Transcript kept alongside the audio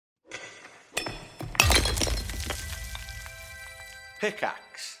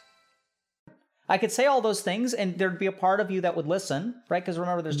Pickaxe. I could say all those things and there'd be a part of you that would listen, right? Because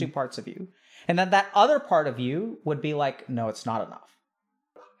remember, there's two parts of you. And then that other part of you would be like, no, it's not enough.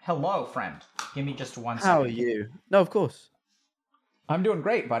 Hello, friend. Give me just one second. How are you? No, of course. I'm doing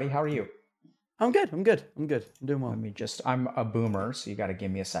great, buddy. How are you? I'm good. I'm doing well. I'm a boomer, so you got to give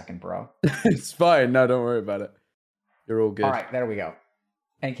me a second, bro. It's fine. No, don't worry about it. You're all good. All right, there we go.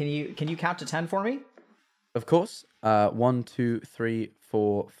 And can you count to 10 for me? Of course. 1, 2, 3,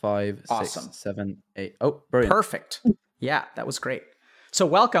 4, 5, Awesome. 6, 7, 8. Oh, brilliant. Perfect. Yeah, that was great. So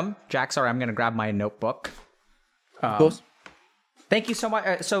welcome, Jack. Sorry, I'm going to grab my notebook. Of course. Thank you so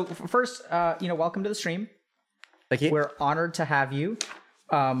much. So first, welcome to the stream. Thank you. We're honored to have you.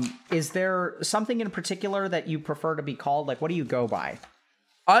 Is there something in particular that you prefer to be called? Like, what do you go by?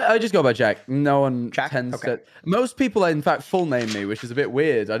 I just go by Jack. No one Jack? tends Okay. to. Most people, in fact, full name me, which is a bit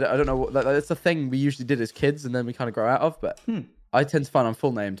weird. I don't know. That's a thing we usually did as kids, and then we kind of grow out of. But I tend to find I'm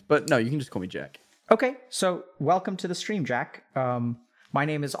full named. But no, you can just call me Jack. Okay, so welcome to the stream, Jack. My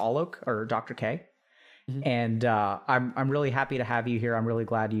name is Alok, or Dr. K, and I'm really happy to have you here. I'm really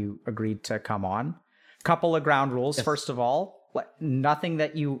glad you agreed to come on. Couple of ground rules. Yes. First of all, nothing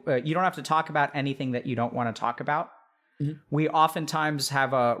that you don't have to talk about anything that you don't want to talk about. We oftentimes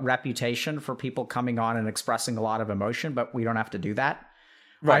have a reputation for people coming on and expressing a lot of emotion, but we don't have to do that.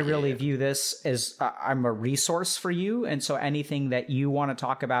 Right, I really view this as I'm a resource for you. And so anything that you want to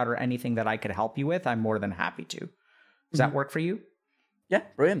talk about or anything that I could help you with, I'm more than happy to. Does that work for you? Yeah,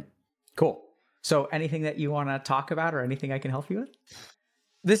 brilliant. Cool. So anything that you want to talk about or anything I can help you with?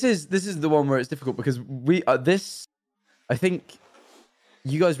 This is the one where it's difficult because I think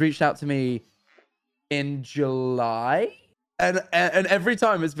you guys reached out to me in July, and every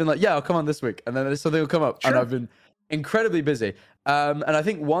time it's been like, yeah, I'll come on this week, and then something will come up, and I've been incredibly busy. And I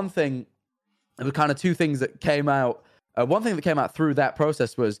think one thing, there were kind of two things that came out. One thing that came out through that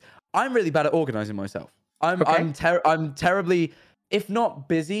process was I'm really bad at organizing myself. I'm terribly, if not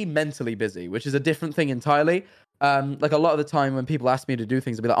busy, mentally busy, which is a different thing entirely. Like a lot of the time when people ask me to do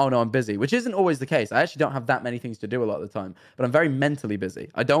things, I'll be like, oh no, I'm busy, which isn't always the case. I actually don't have that many things to do a lot of the time, but I'm very mentally busy.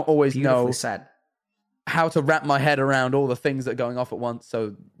 I don't always know how to wrap my head around all the things that are going off at once.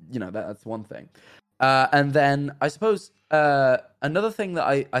 So, that's one thing. And then I suppose another thing that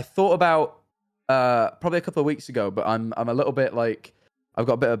I thought about probably a couple of weeks ago, but I'm a little bit like, I've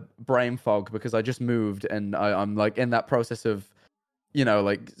got a bit of brain fog because I just moved and I'm like in that process of,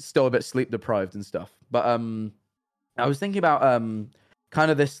 like still a bit sleep deprived and stuff. But I was thinking about kind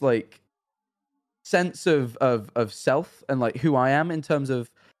of this like sense of self and like who I am in terms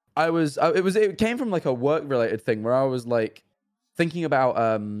of it came from like a work related thing where I was like thinking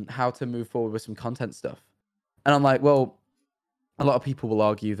about how to move forward with some content stuff. And I'm like, well, a lot of people will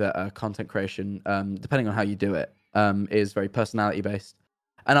argue that content creation, depending on how you do it, is very personality based.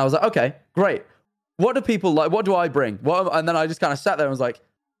 And I was like, okay, great. What do people like? What do I bring? And then I just kind of sat there and was like,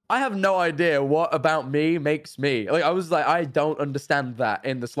 I have no idea what about me makes me. Like, I was like, I don't understand that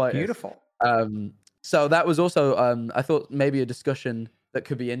in the slightest. Beautiful. So that was also, I thought maybe a discussion that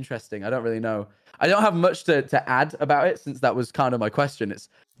could be interesting. I don't really know. I don't have much to add about it since that was kind of my question.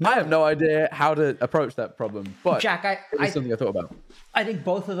 I have no idea how to approach that problem. But Jack, it was something I thought about. I think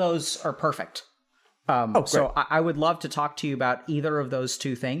both of those are perfect. So I would love to talk to you about either of those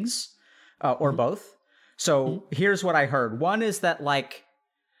two things or both. So here's what I heard. One is that like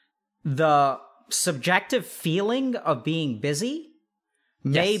the subjective feeling of being busy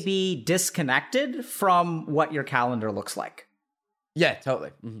may be disconnected from what your calendar looks like. Yeah,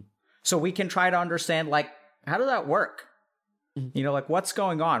 totally. So we can try to understand, like, how does that work? Like what's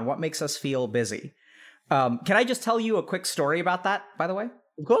going on? What makes us feel busy? Can I just tell you a quick story about that, by the way?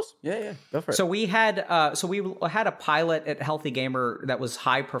 Of course. Yeah. Go for it. So we had a pilot at Healthy Gamer that was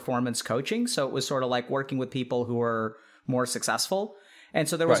high performance coaching. So it was sort of like working with people who were more successful. And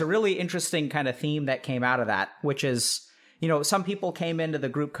so there was a really interesting kind of theme that came out of that, which is, some people came into the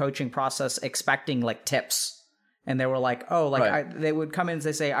group coaching process expecting like tips. And they were like, they would come in and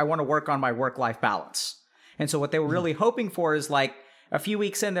they say, I want to work on my work-life balance. And so what they were really hoping for is like a few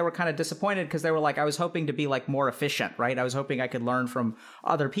weeks in, they were kind of disappointed because they were like, I was hoping to be like more efficient, right? I was hoping I could learn from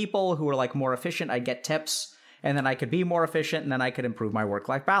other people who were like more efficient. I'd get tips and then I could be more efficient and then I could improve my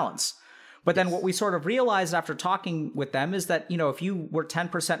work-life balance. But then what we sort of realized after talking with them is that, if you were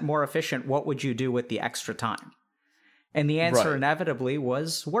 10% more efficient, what would you do with the extra time? And the answer inevitably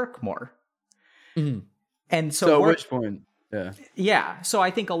was work more. And so at which point? Yeah. Yeah. So I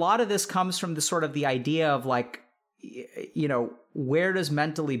think a lot of this comes from the sort of the idea of like, where does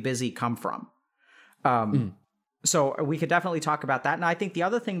mentally busy come from? So we could definitely talk about that. And I think the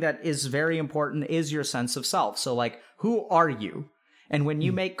other thing that is very important is your sense of self. So like, who are you? And when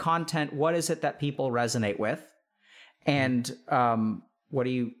you make content, what is it that people resonate with? And what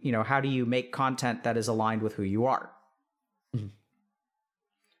do how do you make content that is aligned with who you are?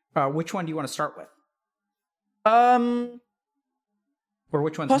 Which one do you want to start with? Or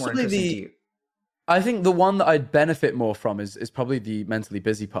which one's more interesting to you? I think the one that I'd benefit more from is probably the mentally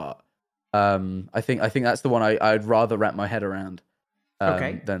busy part. I think that's the one I'd rather wrap my head around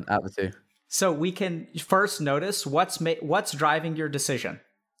than out the two. So we can first notice what's driving your decision.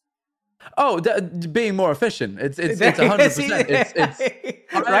 Oh, being more efficient. It's 100%. It's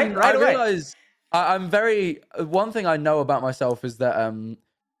right I away. realize I'm very. One thing I know about myself is that I'm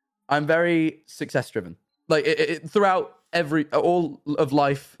very success driven. Like throughout all of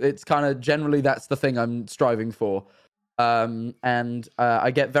life, it's kind of generally that's the thing I'm striving for. And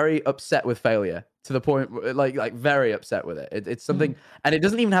I get very upset with failure to the point, like very upset with it. It's something, and it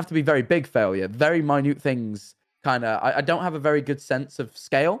doesn't even have to be very big failure. Very minute things, kind of. I don't have a very good sense of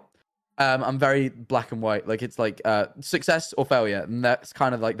scale. I'm very black and white. Like it's like success or failure, and that's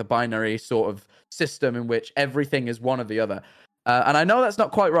kind of like the binary sort of system in which everything is one or the other. And I know that's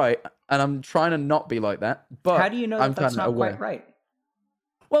not quite right, and I'm trying to not be like that. But how do you know that that's not quite right?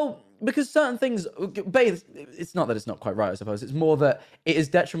 Well, because certain things, it's not that it's not quite right, I suppose. It's more that it is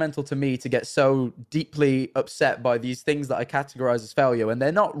detrimental to me to get so deeply upset by these things that I categorize as failure when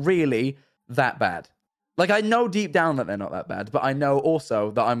they're not really that bad. Like, I know deep down that they're not that bad, but I know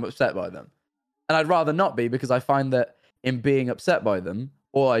also that I'm upset by them. And I'd rather not be, because I find that in being upset by them,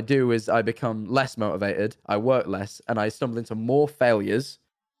 all I do is I become less motivated, I work less, and I stumble into more failures,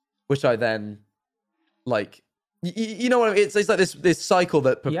 which I then, like... You know what I mean? It's like this cycle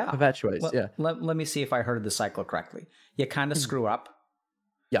that perpetuates. Well, yeah. Let me see if I heard the cycle correctly. You kind of screw up.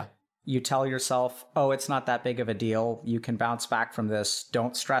 Yeah. You tell yourself, oh, it's not that big of a deal. You can bounce back from this.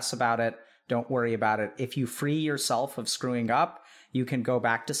 Don't stress about it. Don't worry about it. If you free yourself of screwing up, you can go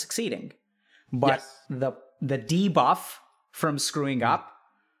back to succeeding. But the debuff from screwing up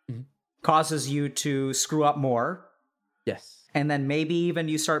causes you to screw up more. Yes. And then maybe even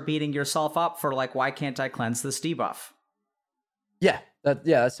you start beating yourself up for like, why can't I cleanse this debuff? Yeah,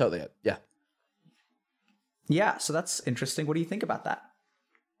 that's totally it. Yeah. Yeah, so that's interesting. What do you think about that?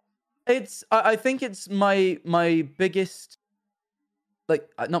 I think it's my biggest, like,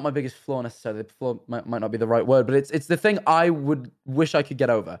 not my biggest flaw necessarily. Flaw might not be the right word, but it's the thing I would wish I could get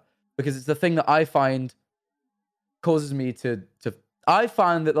over, because it's the thing that I find causes me to. I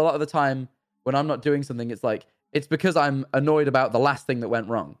find that a lot of the time when I'm not doing something, it's because I'm annoyed about the last thing that went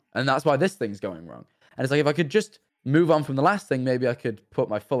wrong. And that's why this thing's going wrong. And it's like, if I could just move on from the last thing, maybe I could put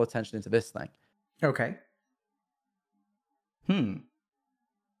my full attention into this thing. Okay.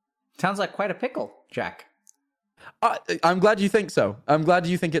 Sounds like quite a pickle, Jack. I'm glad you think so. I'm glad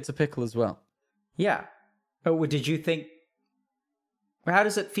you think it's a pickle as well. Yeah. Oh, did you think... How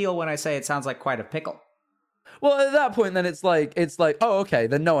does it feel when I say it sounds like quite a pickle? Well, at that point, then it's like, oh, okay,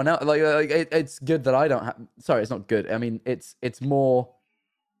 then no one else. It's good that I don't have. Sorry, it's not good. I mean, it's more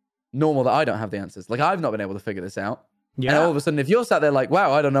normal that I don't have the answers. Like, I've not been able to figure this out. Yeah. And all of a sudden, if you're sat there like,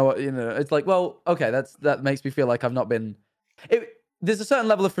 wow, I don't know what, it's like, well, okay, that makes me feel like I've not been. There's a certain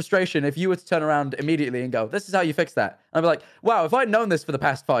level of frustration if you were to turn around immediately and go, this is how you fix that. And I'd be like, wow, if I'd known this for the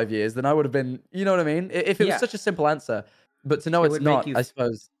past 5 years, then I would have been, you know what I mean? If it was such a simple answer, but to know it's not, I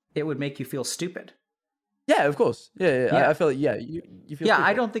suppose. It would make you feel stupid. Yeah, of course. Yeah. I feel like, you feel Yeah, stupid.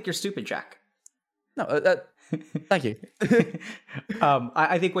 I don't think you're stupid, Jack. No, thank you.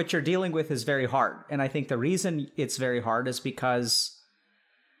 I think what you're dealing with is very hard. And I think the reason it's very hard is because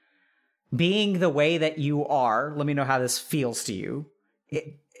being the way that you are, let me know how this feels to you.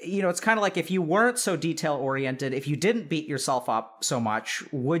 It's kind of like if you weren't so detail-oriented, if you didn't beat yourself up so much,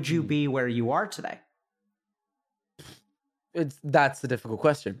 would you be where you are today? That's the difficult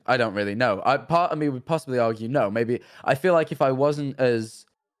question. I don't really know. Part of me would possibly argue no. Maybe I feel like if I wasn't as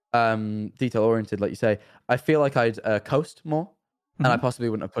detail oriented, like you say, I feel like I'd coast more, and I possibly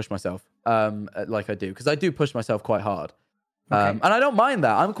wouldn't have pushed myself like I do, because I do push myself quite hard. Okay. And I don't mind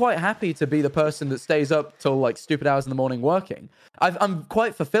that. I'm quite happy to be the person that stays up till like stupid hours in the morning working. I'm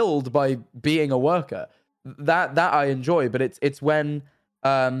quite fulfilled by being a worker. That I enjoy, but it's when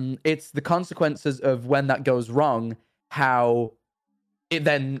it's the consequences of when that goes wrong, how it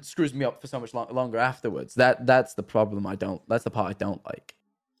then screws me up for so much longer afterwards. That's the problem. That's the part I don't like.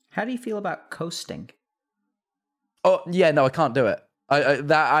 How do you feel about coasting? Oh yeah, no, I can't do it. I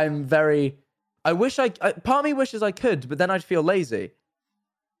wish part of me wishes I could, but then I'd feel lazy.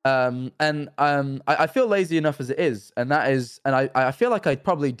 I feel lazy enough as it is, and I feel like I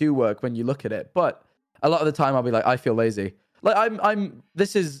probably do work when you look at it, but a lot of the time I'll be like, I feel lazy. Like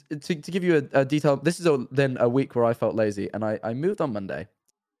this is to give you a detail. This is then a week where I felt lazy, and I moved on Monday,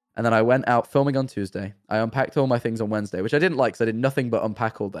 and then I went out filming on Tuesday. I unpacked all my things on Wednesday, which I didn't like because I did nothing but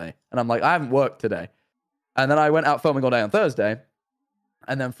unpack all day, and I'm like, I haven't worked today. And then I went out filming all day on Thursday,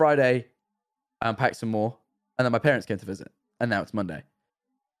 and then Friday I unpacked some more, and then my parents came to visit, and now it's Monday,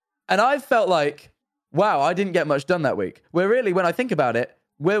 and I felt like, wow, I didn't get much done that week. Where really, when I think about it,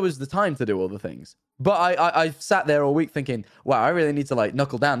 where was the time to do all the things? But I sat there all week thinking, wow, I really need to like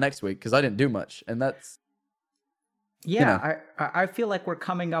knuckle down next week because I didn't do much. And that's... Yeah, I feel like we're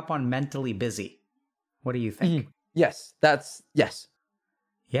coming up on mentally busy. What do you think? Yes, yes.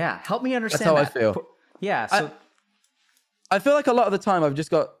 Yeah, help me understand That's how that. I feel. Yeah, so... I feel like a lot of the time I've just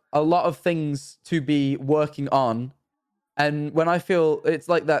got a lot of things to be working on. And when I feel it's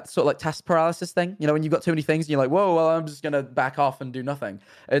like that sort of like task paralysis thing, you know, when you've got too many things and you're like, whoa, well, I'm just going to back off and do nothing.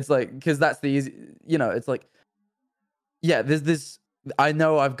 It's like, because that's the easy, you know, it's like, yeah, there's this, I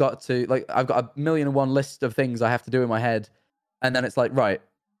know I've got to, like, I've got a million and one list of things I have to do in my head. And then it's like, right,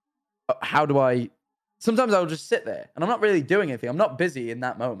 how do I, sometimes I'll just sit there and I'm not really doing anything. I'm not busy in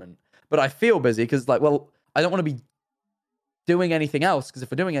that moment, but I feel busy because like, well, I don't want to be doing anything else because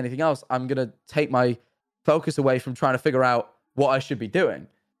if we're doing anything else, I'm going to take my focus away from trying to figure out what I should be doing.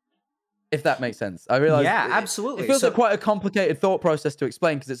 If that makes sense. I realize absolutely. It feels like quite a complicated thought process to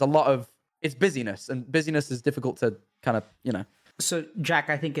explain because it's busyness, and busyness is difficult to kind of, you know. So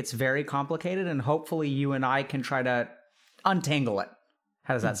Jack, I think it's very complicated, and hopefully you and I can try to untangle it.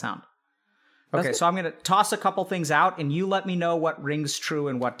 How does that sound? Okay, so I'm going to toss a couple things out and you let me know what rings true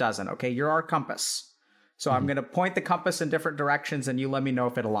and what doesn't. Okay, you're our compass. So I'm going to point the compass in different directions and you let me know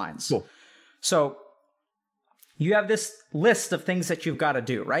if it aligns. Cool. So you have this list of things that you've got to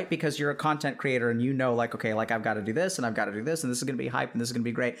do, right? Because you're a content creator and you know, like, okay, like I've got to do this and I've got to do this and this is going to be hype and this is going to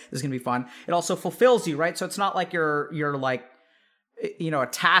be great. This is going to be fun. It also fulfills you, right? So it's not like you're like, you know, a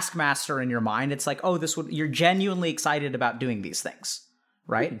taskmaster in your mind. It's like, oh, you're genuinely excited about doing these things,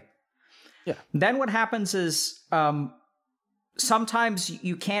 right? Yeah. Then what happens is sometimes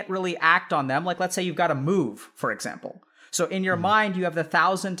you can't really act on them. Like, let's say you've got to move, for example. So in your mind, you have the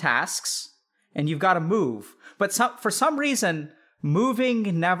 1,000 tasks and you've got to move. But for some reason,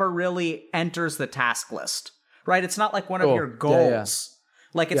 moving never really enters the task list, right? It's not like one of your goals.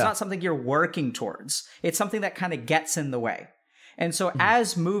 Like, it's not something you're working towards. It's something that kind of gets in the way. And so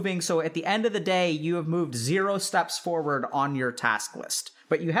so at the end of the day, you have moved 0 steps forward on your task list,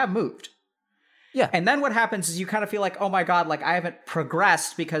 but you have moved. Yeah. And then what happens is you kind of feel like, oh my God, like I haven't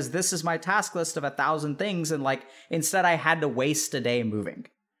progressed because this is my task list of 1,000 things. And like, instead I had to waste a day moving.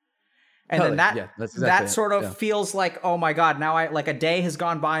 And then that sort of feels like, oh my God, now like a day has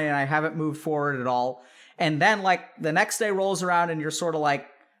gone by and I haven't moved forward at all. And then like the next day rolls around and you're sort of like,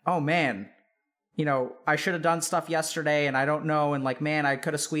 oh man, you know, I should have done stuff yesterday and I don't know. And like, man, I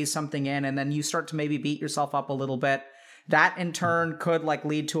could have squeezed something in. And then you start to maybe beat yourself up a little bit. That in turn could like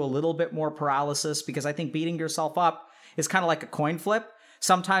lead to a little bit more paralysis because I think beating yourself up is kind of like a coin flip.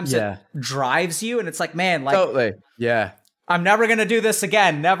 Sometimes it drives you and it's like, man, like, totally. Yeah. I'm never going to do this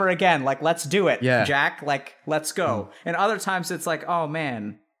again. Never again. Like, let's do it, Jack. Like, let's go. And other times it's like, oh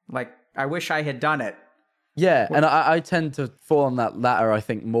man, like I wish I had done it. Yeah. And I tend to fall on that latter, I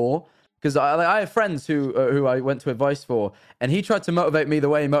think, more. Because I have friends who I went to advice for, and he tried to motivate me the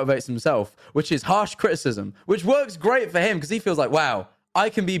way he motivates himself, which is harsh criticism, which works great for him because he feels like, wow,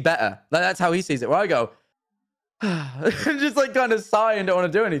 I can be better. Like, that's how he sees it. Where I go, just like kind of sigh and don't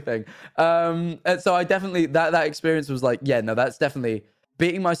want to do anything. And so I definitely, that experience was like, yeah, no, that's definitely,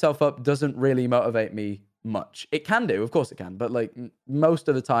 beating myself up doesn't really motivate me much. It can do, of course it can, but like most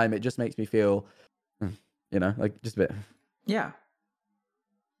of the time it just makes me feel, you know, like just a bit. Yeah.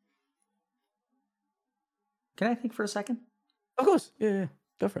 Can I think for a second? Of course. Yeah.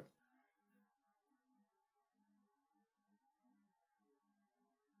 Go for it.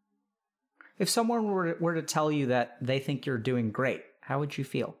 If someone were to tell you that they think you're doing great, how would you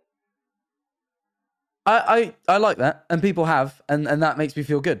feel? I like that, and people have, and that makes me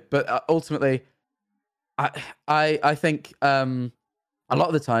feel good. But ultimately, I think a lot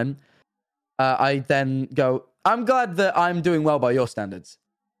of the time, I then go, I'm glad that I'm doing well by your standards.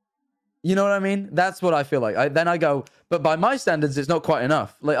 You know what I mean? That's what I feel like. Then I go, but by my standards, it's not quite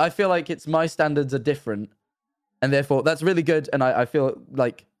enough. Like, I feel like my standards are different. And therefore, that's really good. And I feel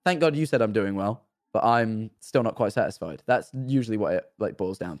like, thank God you said I'm doing well, but I'm still not quite satisfied. That's usually what it like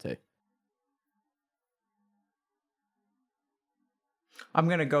boils down to. I'm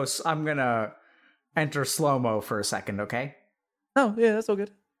going to enter slow-mo for a second, okay? Oh, yeah, that's all good.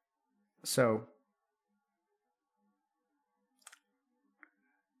 So...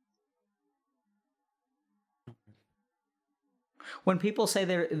 When people say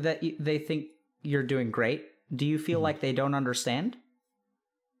they think you're doing great, do you feel like they don't understand?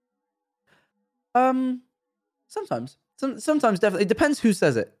 Sometimes. Sometimes definitely. It depends who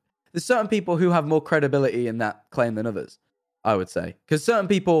says it. There's certain people who have more credibility in that claim than others, I would say. Because certain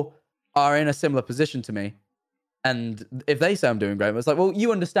people are in a similar position to me. And if they say I'm doing great, it's like, well,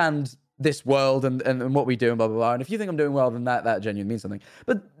 you understand this world and what we do and blah, blah, blah. And if you think I'm doing well, then that genuinely means something.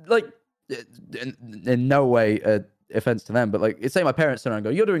 But like, in no way offense to them, but like, say my parents turn around and go,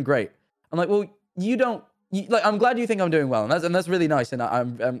 you're doing great. I'm like, well, you don't, like, I'm glad you think I'm doing well. And that's really nice.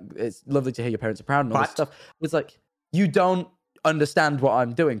 And it's lovely to hear your parents are proud and all this stuff. It's like, you don't understand what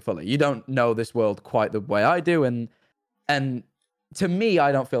I'm doing fully. You don't know this world quite the way I do. And to me,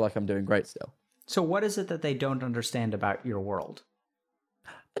 I don't feel like I'm doing great still. So what is it that they don't understand about your world?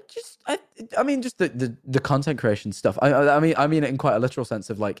 I mean, just the content creation stuff. I mean it in quite a literal sense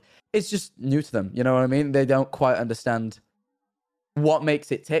of like, it's just new to them. You know what I mean? They don't quite understand what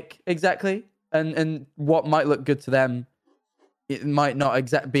makes it tick exactly, and what might look good to them, it might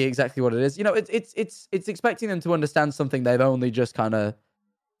not be exactly what it is. You know, it's expecting them to understand something they've only just kind of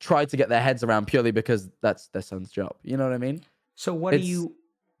tried to get their heads around purely because that's their son's job. You know what I mean? So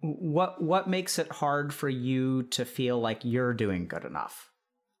what makes it hard for you to feel like you're doing good enough?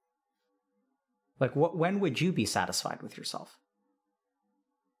 Like, when would you be satisfied with yourself?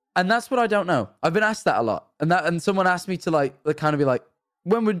 And that's what I don't know. I've been asked that a lot, and someone asked me to like kind of be like,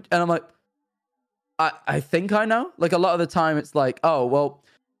 when would, and I'm like, I think I know. Like a lot of the time, it's like, oh well,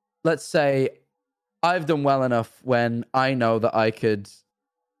 let's say I've done well enough when I know that I could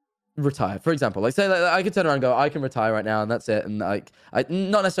retire, for example. Like say like, I could turn around and go, I can retire right now, and that's it. And like,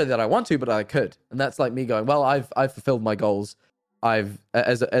 not necessarily that I want to, but I could. And that's like me going, well, I've fulfilled my goals. As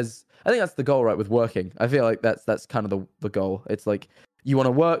I think that's the goal, right? With working, I feel like that's kind of the goal. It's like you want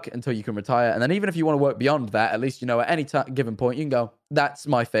to work until you can retire, and then even if you want to work beyond that, at least you know at any given point you can go, that's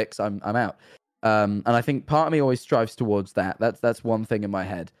my fix. I'm out. And I think part of me always strives towards that. That's one thing in my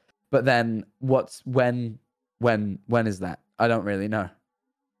head. But then when is that? I don't really know.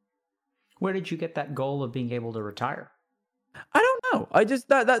 Where did you get that goal of being able to retire? I don't know. I just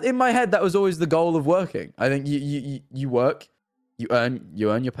that in my head that was always the goal of working. I think you work, you earn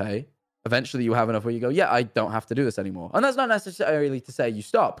your pay. Eventually you have enough where you go, yeah, I don't have to do this anymore. And that's not necessarily to say you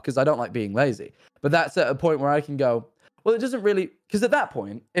stop, because I don't like being lazy. But that's at a point where I can go, well, it doesn't really, because at that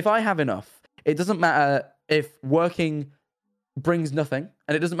point, if I have enough, it doesn't matter if working brings nothing,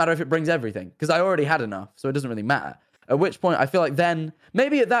 and it doesn't matter if it brings everything, because I already had enough, so it doesn't really matter. At which point I feel like then,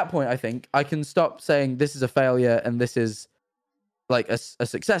 maybe at that point, I think I can stop saying this is a failure and this is like a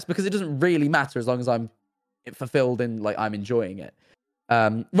success, because it doesn't really matter as long as I'm fulfilled and like I'm enjoying it.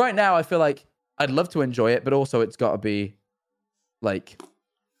 Right now, I feel like I'd love to enjoy it, but also it's got to be like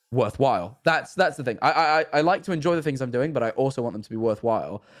worthwhile. That's the thing. I like to enjoy the things I'm doing, but I also want them to be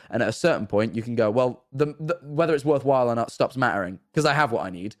worthwhile. And at a certain point, you can go, well, whether it's worthwhile or not stops mattering, because I have what I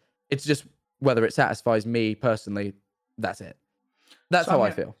need. It's just whether it satisfies me personally. That's it. That's how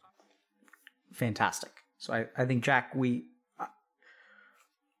I feel. Fantastic. So I think, Jack,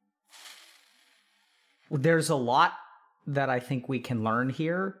 there's a lot that I think we can learn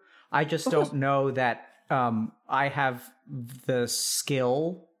here. I just don't know that I have the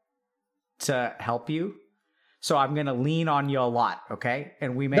skill to help you. So I'm going to lean on you a lot, okay?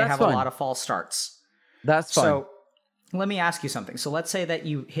 And we may have a lot of false starts. That's fine. So let me ask you something. So let's say that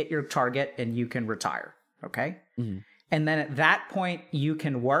you hit your target and you can retire, okay? Mm-hmm. And then at that point, you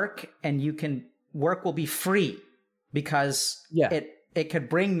can work, and work will be free, because it could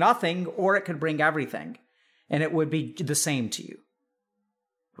bring nothing or it could bring everything. And it would be the same to you,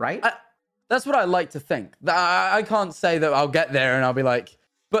 right? That's what I like to think. I can't say that I'll get there and I'll be like,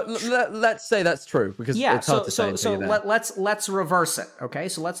 but let's say that's true, because it's hard to say. So let's reverse it, okay?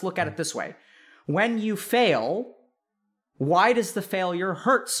 So let's look at it this way. When you fail, why does the failure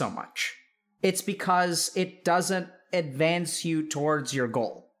hurt so much? It's because it doesn't advance you towards your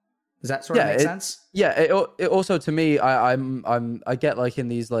goal. Does that sort of make sense? Yeah. It also, to me, I get like in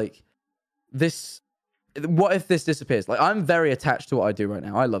these like this. What if this disappears? Like, I'm very attached to what I do right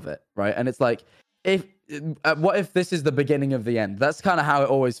now. I love it, right? And it's like, what if this is the beginning of the end? That's kind of how it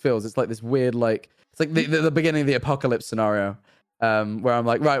always feels. It's like this weird, like, it's like the beginning of the apocalypse scenario, where I'm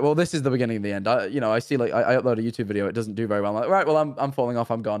like, right, well, this is the beginning of the end. I see, like, I upload a YouTube video, it doesn't do very well. I'm like, right, well, I'm falling off,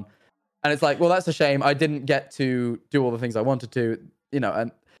 I'm gone. And it's like, well, that's a shame. I didn't get to do all the things I wanted to,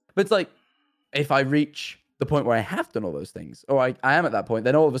 but it's like, if I reach the point where I have done all those things, or I am at that point,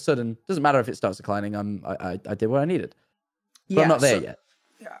 then all of a sudden, doesn't matter if it starts declining, I did what I needed. But I'm not there yet.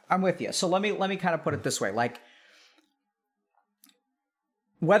 I'm with you. So let me kind of put it this way. Like,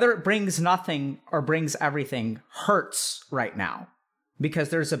 whether it brings nothing or brings everything hurts right now because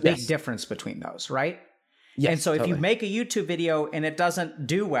there's a big difference between those, right? Yes, and so totally. if you make a YouTube video and it doesn't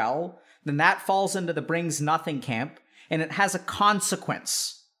do well, then that falls into the brings nothing camp, and it has a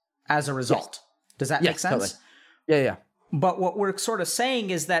consequence as a result. Yes. Does that make sense? Totally. Yeah. But what we're sort of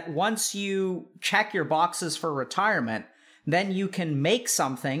saying is that once you check your boxes for retirement, then you can make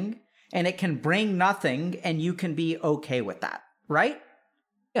something and it can bring nothing and you can be okay with that, right?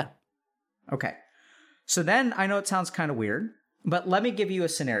 Yeah. Okay. So then I know it sounds kind of weird, but let me give you a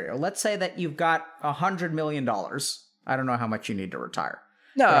scenario. Let's say that you've got $100 million. I don't know how much you need to retire.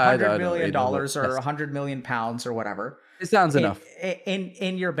 No, $100 million or 100 million pounds or whatever. It sounds enough.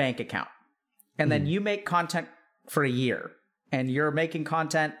 In your bank account. And then you make content for a year, and you're making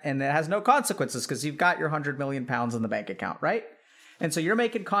content and it has no consequences because you've got your 100 million pounds in the bank account, right? And so you're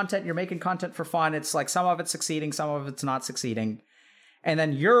making content for fun. It's like some of it's succeeding, some of it's not succeeding. And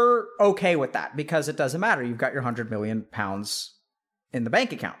then you're okay with that because it doesn't matter. You've got your 100 million pounds in the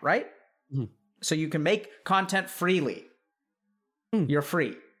bank account, right? So you can make content freely. You're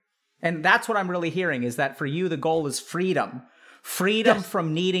free. And that's what I'm really hearing, is that for you, the goal is freedom. Freedom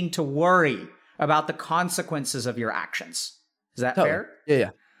from needing to worry about the consequences of your actions. Is that fair?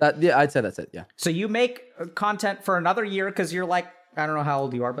 Yeah. I'd say that's it. Yeah. So you make content for another year because you're like, I don't know how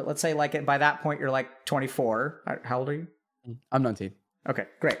old you are, but let's say like by that point, you're like 24. How old are you? I'm 19. Okay,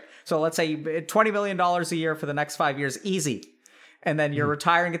 great. So let's say $20 million a year for the next 5 years, easy. And then you're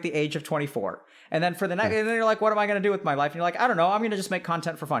retiring at the age of 24. And then for the next, and then you're like, what am I going to do with my life? And you're like, I don't know. I'm going to just make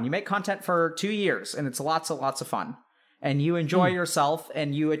content for fun. You make content for 2 years and it's lots of fun. And you enjoy yourself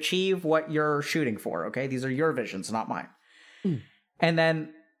and you achieve what you're shooting for. Okay. These are your visions, not mine. And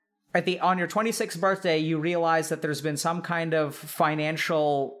then on your 26th birthday, you realize that there's been some kind of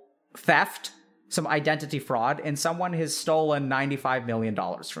financial theft, some identity fraud, and someone has stolen $95 million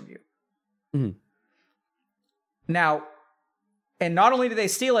from you. Now, and not only did they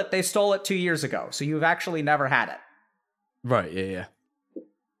steal it, they stole it 2 years ago. So you've actually never had it. Right. Yeah.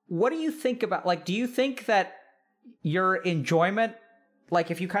 What do you think about, like, do you think that your enjoyment,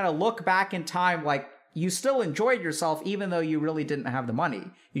 like if you kind of look back in time, like you still enjoyed yourself even though you really didn't have the money,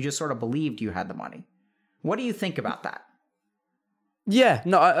 you just sort of believed you had the money? What do you think about that? Yeah,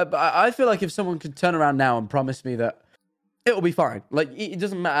 no, I feel like if someone could turn around now and promise me that it will be fine, like it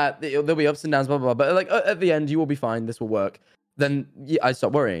doesn't matter, there'll be ups and downs, blah blah blah, but like at the end you will be fine, this will work, then I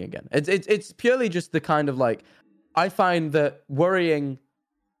stop worrying again. It's purely just the kind of like, I find that worrying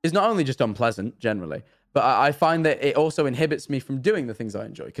is not only just unpleasant generally, but I find that it also inhibits me from doing the things I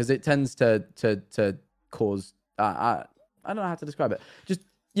enjoy, because it tends to cause I don't know how to describe it. Just,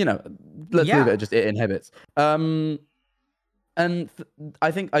 let's leave it. Just it inhibits. And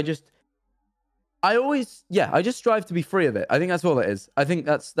I think I just strive to be free of it. I think that's all it is. I think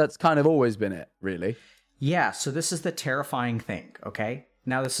that's kind of always been it, really. Yeah. So this is the terrifying thing. Okay.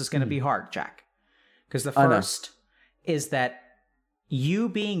 Now this is going to be hard, Jack, because the first is that you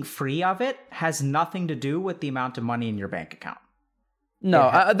being free of it has nothing to do with the amount of money in your bank account. No,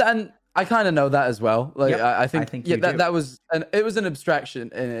 and I kind of know that as well. Like, I think that was it was an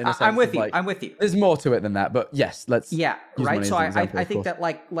abstraction in a sense. I'm with you. Like, I'm with you. There's more to it than that, but yes, let's. Yeah, right. So I think that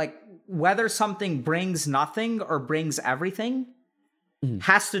like whether something brings nothing or brings everything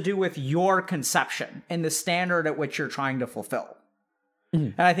has to do with your conception and the standard at which you're trying to fulfill.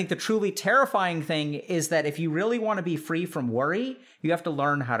 And I think the truly terrifying thing is that if you really want to be free from worry, you have to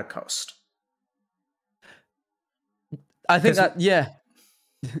learn how to coast. I think that,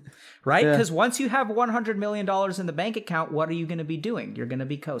 right? Because once you have $100 million in the bank account, what are you going to be doing? You're going to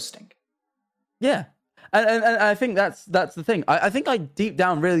be coasting. Yeah. And I think that's the thing. I think I deep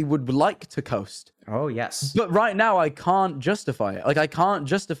down really would like to coast. Oh, yes. But right now I can't justify it. Like, I can't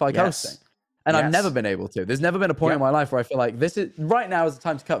justify coasting. And I've never been able to. There's never been a point in my life where I feel like right now is the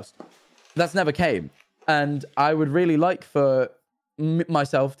time to coast. That's never came. And I would really like for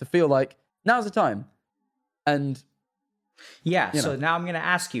myself to feel like now's the time. And so now I'm going to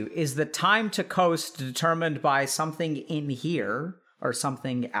ask you, is the time to coast determined by something in here or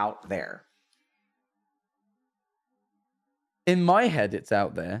something out there? In my head, it's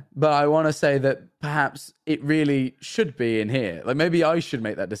out there, but I want to say that perhaps it really should be in here. Like, maybe I should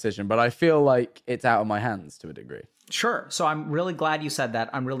make that decision, but I feel like it's out of my hands to a degree. Sure. So I'm really glad you said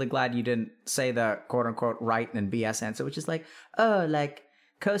that. I'm really glad you didn't say the quote unquote right and BS answer, which is like, oh, like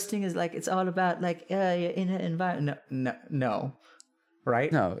coasting is like, it's all about like, you're in an environment. No.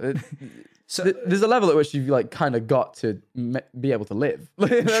 Right? No. So there's a level at which you've like kind of got to be able to live.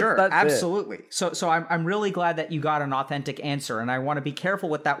 Sure, absolutely. So I'm really glad that you got an authentic answer, and I want to be careful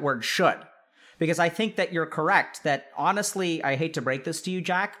with that word "should," because I think that you're correct that honestly, I hate to break this to you,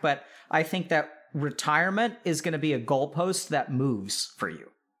 Jack, but I think that retirement is going to be a goalpost that moves for you.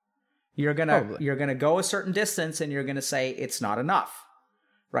 You're going to go a certain distance and you're going to say it's not enough.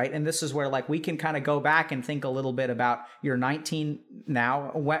 Right. And this is where like we can kind of go back and think a little bit about you're 19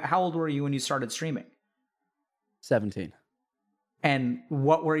 now. How old were you when you started streaming? 17. And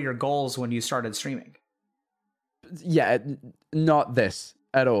what were your goals when you started streaming? Yeah, not this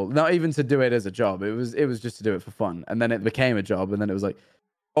at all. Not even to do it as a job. It was just to do it for fun. And then it became a job. And then it was like,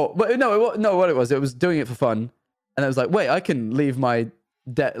 oh, but no, what it was doing it for fun. And it was like, wait, I can leave my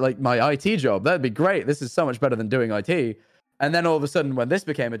my IT job. That'd be great. This is so much better than doing IT. And then all of a sudden, when this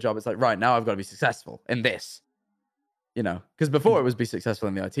became a job, it's like, right, now I've got to be successful in this. You know, because before it was be successful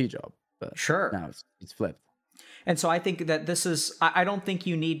in the IT job. But sure. Now it's flipped. And so I think that this is, I don't think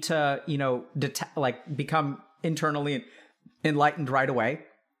you need to, become internally enlightened right away.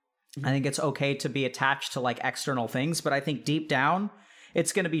 I think it's okay to be attached to like external things, but I think deep down,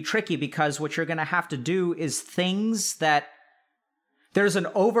 it's going to be tricky because what you're going to have to do is things that there's an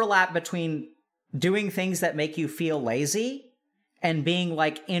overlap between doing things that make you feel lazy and being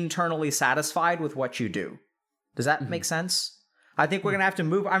like internally satisfied with what you do. Does that make sense? I think we're going to have to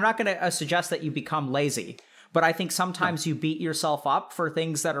move. I'm not going to suggest that you become lazy, but I think sometimes you beat yourself up for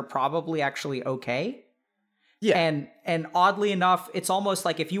things that are probably actually okay. Yeah. And oddly enough, it's almost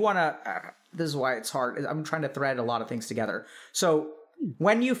like if you want to, this is why it's hard. I'm trying to thread a lot of things together. So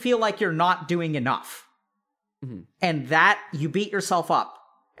when you feel like you're not doing enough and that you beat yourself up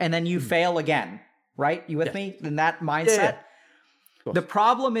and then you fail again, right? You with me in that mindset? Yeah. The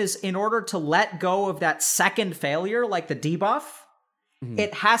problem is in order to let go of that second failure, like the debuff,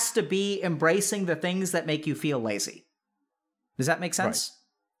 it has to be embracing the things that make you feel lazy. Does that make sense?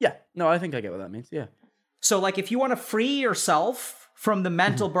 Right. Yeah. No, I think I get what that means. Yeah. So like if you want to free yourself from the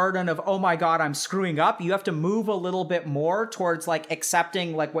mental burden of, oh my God, I'm screwing up, you have to move a little bit more towards like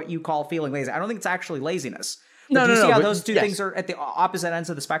accepting like what you call feeling lazy. I don't think it's actually laziness. But do you see how those two things are at the opposite ends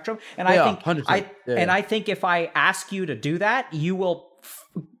of the spectrum? And I think I think if I ask you to do that, you will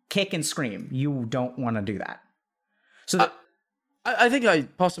kick and scream. You don't want to do that. So I think I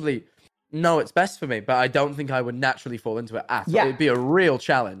possibly know it's best for me, but I don't think I would naturally fall into it at all. It'd be a real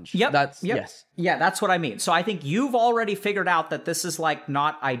challenge. Yes. Yeah, that's what I mean. So I think you've already figured out that this is like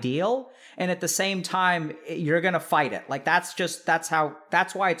not ideal. And at the same time, you're going to fight it. Like that's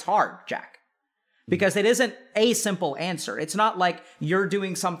why it's hard, Jack. Because it isn't a simple answer. It's not like you're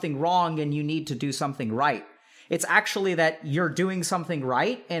doing something wrong and you need to do something right. It's actually that you're doing something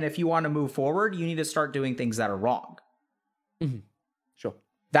right. And if you want to move forward, you need to start doing things that are wrong. Sure.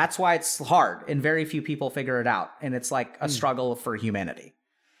 That's why it's hard and very few people figure it out. And it's like a struggle for humanity.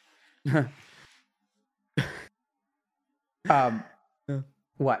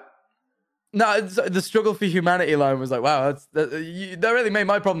 What? No, the struggle for humanity line was like, wow, that really made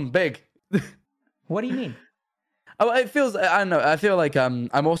my problem big. What do you mean? Oh, it feels, I don't know. I feel like I'm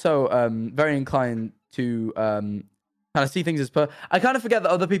also very inclined to kind of see things as I kind of forget that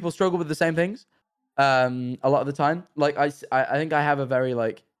other people struggle with the same things a lot of the time. Like I think I have a very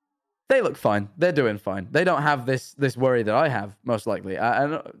like, they look fine. They're doing fine. They don't have this worry that I have, most likely.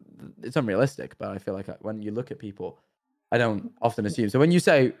 And it's unrealistic, but I feel like when you look at people, I don't often assume. So when you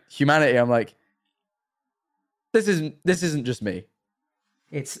say humanity, I'm like, this isn't just me.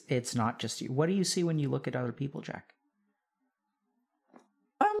 It's not just you. What do you see when you look at other people, Jack?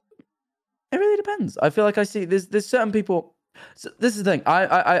 It really depends. I feel like I see there's certain people. So this is the thing.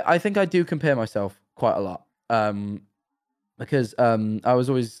 I think I do compare myself quite a lot. Because I was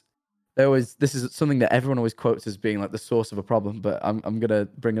always this is something that everyone always quotes as being like the source of a problem. But I'm gonna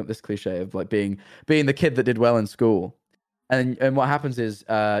bring up this cliche of like being the kid that did well in school, and what happens is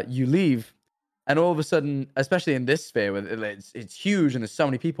you leave. And all of a sudden, especially in this sphere where it's huge and there's so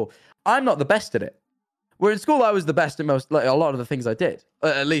many people, I'm not the best at it. Where in school, I was the best at most, like a lot of the things I did,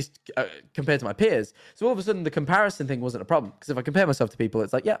 at least compared to my peers. So all of a sudden, the comparison thing wasn't a problem. Because if I compare myself to people,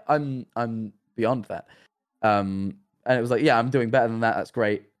 it's like, yeah, I'm beyond that. And it was like, yeah, I'm doing better than that. That's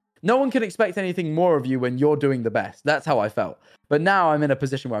great. No one can expect anything more of you when you're doing the best. That's how I felt. But now I'm in a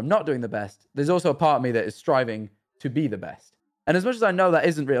position where I'm not doing the best. There's also a part of me that is striving to be the best. And as much as I know that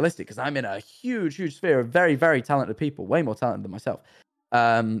isn't realistic, because I'm in a huge, huge sphere of very, very talented people, way more talented than myself.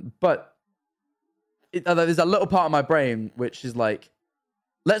 But there's a little part of my brain which is like,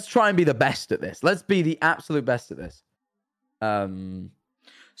 let's try and be the best at this. Let's be the absolute best at this.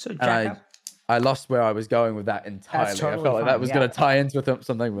 So, Jack, I lost where I was going with that entirely. Totally I felt like that was going to tie into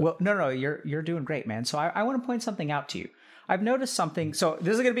something. Well, no, you're doing great, man. So I want to point something out to you. I've noticed something. So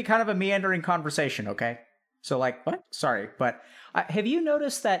this is going to be kind of a meandering conversation, okay? So like, What? sorry, but have you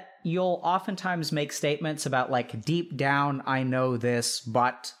noticed that you'll oftentimes make statements about like deep down, I know this,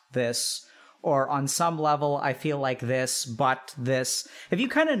 but this, or on some level, I feel like this, but this. Have you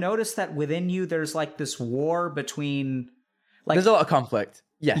kind of noticed that within you, there's like this war between like, There's a lot of conflict.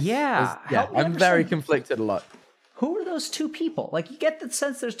 Yes. yeah, help me I'm very understand. conflicted a lot. Who are those two people? Like you get the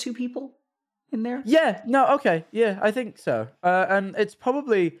sense there's two people in there? Yeah, no, okay. Yeah, I think so. And it's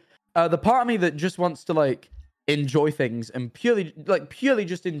probably the part of me that just wants to like enjoy things and purely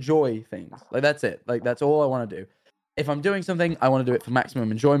just enjoy things. Like that's it. Like that's all I want to do. If I'm doing something, I want to do it for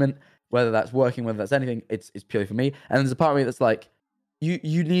maximum enjoyment, whether that's working, whether that's anything, it's purely for me. And there's a part of me that's like,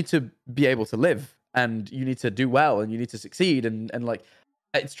 you need to be able to live and you need to do well and you need to succeed and like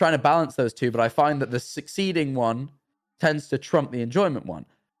it's trying to balance those two, but I find that the succeeding one tends to trump the enjoyment one.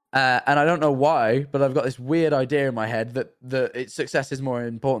 And I don't know why, but I've got this weird idea in my head that success is more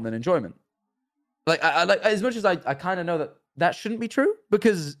important than enjoyment. Like, I like as much as I kind of know that shouldn't be true,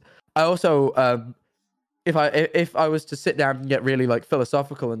 because I also, if I was to sit down and get really like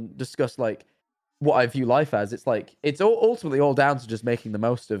philosophical and discuss like what I view life as, it's like it's ultimately all down to just making the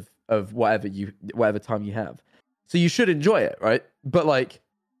most of whatever time you have. So you should enjoy it, right? But like,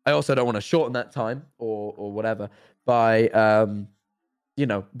 I also don't want to shorten that time or whatever by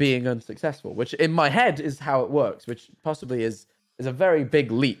being unsuccessful, which in my head is how it works, which possibly is a very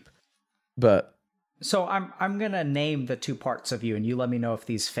big leap. But so I'm gonna name the two parts of you, and you let me know if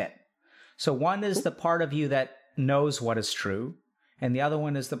these fit. So one is the part of you that knows what is true, and the other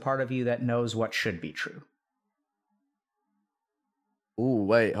one is the part of you that knows what should be true. oh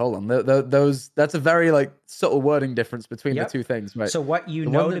wait, hold on. That's a very like subtle wording difference between the two things, right? So what you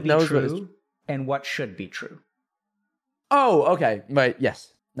The know one to that be knows what true and what should be true. Oh, okay. Right.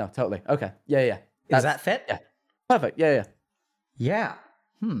 Yes. No, totally. Okay. Yeah. Does that fit? Yeah. Perfect. Yeah. Yeah.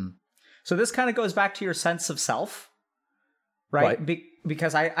 So this kind of goes back to your sense of self, right?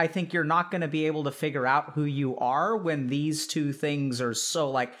 Because I think you're not going to be able to figure out who you are when these two things are so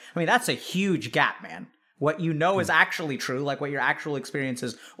like, I mean, that's a huge gap, man. What you know is actually true, like what your actual experience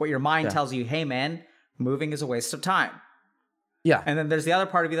is, what your mind tells you, hey, man, moving is a waste of time. Yeah. And then there's the other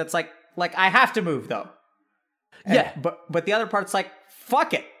part of you that's like I have to move though. Yeah. But the other part's like,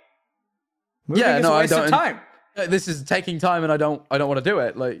 fuck it. Moving is no, a waste of time. This is taking time, and I don't want to do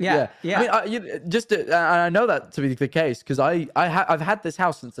it. Like, Yeah. I mean, I know that to be the case because I've had this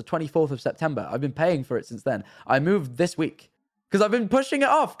house since the 24th of September. I've been paying for it since then. I moved this week because I've been pushing it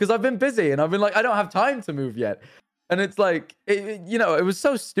off because I've been busy and I've been like, I don't have time to move yet. And it's like, it was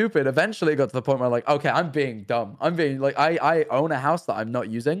so stupid. Eventually, it got to the point where I'm like, okay, I'm being dumb. I'm being like, I own a house that I'm not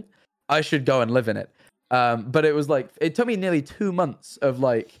using. I should go and live in it. But it was like, it took me nearly 2 months of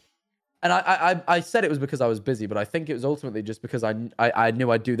like, and I said it was because I was busy, but I think it was ultimately just because I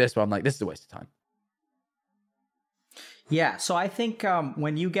knew I'd do this, but I'm like, this is a waste of time. Yeah, so I think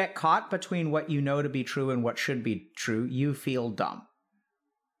when you get caught between what you know to be true and what should be true, you feel dumb.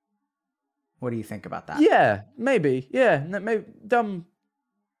 What do you think about that? Yeah, maybe. Yeah, maybe dumb.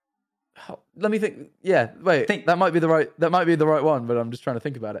 Let me think. Yeah, wait. That might be the right one, but I'm just trying to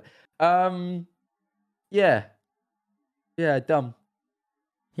think about it. Yeah, dumb.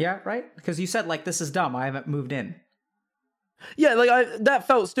 Yeah, right? Because you said like this is dumb. I haven't moved in. Yeah, like that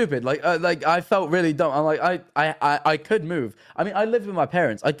felt stupid. Like I felt really dumb. I'm like I could move. I mean, I lived with my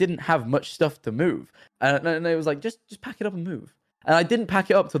parents. I didn't have much stuff to move, and it was like just pack it up and move. And I didn't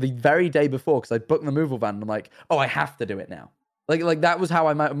pack it up till the very day before because I booked the removal van. And I'm like, oh, I have to do it now. Like that was how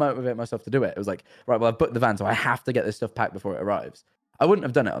I motivate myself to do it. It was like, right, well, I've booked the van, so I have to get this stuff packed before it arrives. I wouldn't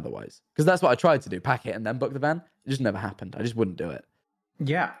have done it otherwise because that's what I tried to do: pack it and then book the van. It just never happened. I just wouldn't do it.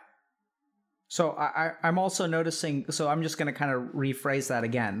 Yeah. So I'm also noticing, so I'm just going to kind of rephrase that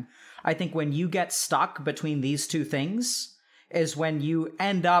again. I think when you get stuck between these two things is when you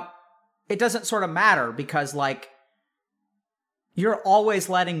end up, it doesn't sort of matter because like you're always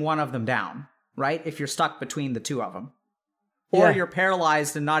letting one of them down, right? If you're stuck between the two of them. Or you're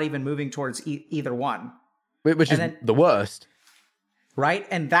paralyzed and not even moving towards either one. Which is the worst. Right?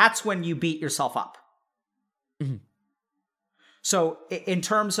 And that's when you beat yourself up. Mm-hmm. So in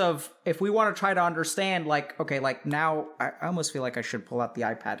terms of, if we want to try to understand, like, okay, like now, I almost feel like I should pull out the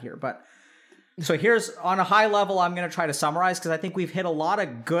iPad here, but so here's, on a high level, I'm going to try to summarize, because I think we've hit a lot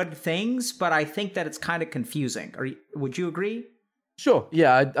of good things, but I think that it's kind of confusing. Would you agree? Sure.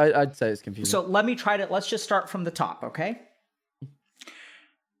 Yeah, I'd say it's confusing. So let's just start from the top, okay?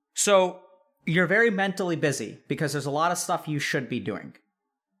 So you're very mentally busy, because there's a lot of stuff you should be doing,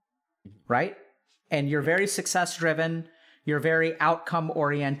 right? And you're very success-driven. You're very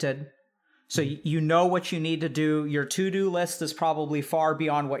outcome-oriented. So you know what you need to do. Your to-do list is probably far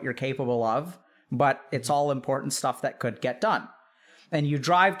beyond what you're capable of, but it's all important stuff that could get done. And you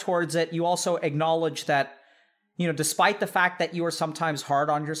drive towards it. You also acknowledge that, despite the fact that you are sometimes hard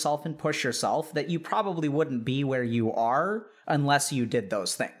on yourself and push yourself, that you probably wouldn't be where you are unless you did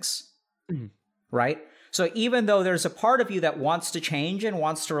those things. Mm-hmm. Right? So even though there's a part of you that wants to change and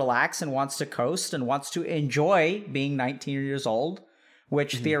wants to relax and wants to coast and wants to enjoy being 19 years old,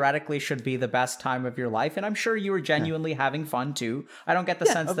 which theoretically should be the best time of your life. And I'm sure you were genuinely having fun too. I don't get the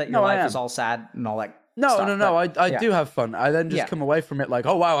sense that your life is all sad and all that stuff. No. I do have fun. I then just come away from it like,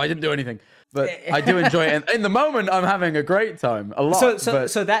 oh, wow, I didn't do anything. But I do enjoy it. And in the moment, I'm having a great time. A lot.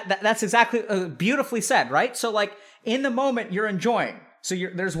 So that's exactly beautifully said, right? So like in the moment, you're enjoying. So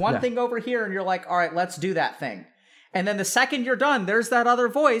there's one thing over here and you're like, all right, let's do that thing. And then the second you're done, there's that other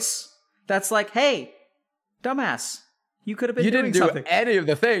voice that's like, hey, dumbass, you could have been doing something. You didn't do any of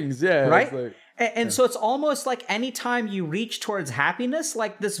the things. Yeah. Right. Like, and so it's almost like anytime you reach towards happiness,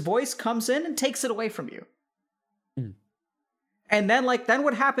 like this voice comes in and takes it away from you. Mm. And then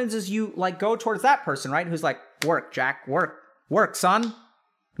what happens is you like go towards that person, right? Who's like, work, Jack, work, son,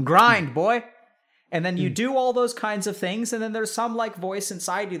 grind, boy. And then you do all those kinds of things. And then there's some like voice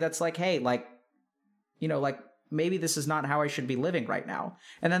inside you that's like, hey, like, like maybe this is not how I should be living right now.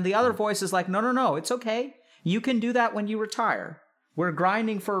 And then the other voice is like, no, it's okay. You can do that when you retire. We're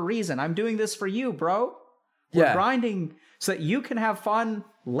grinding for a reason. I'm doing this for you, bro. We're grinding so that you can have fun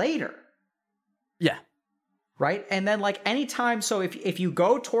later. Yeah. Right? And then like anytime, so if you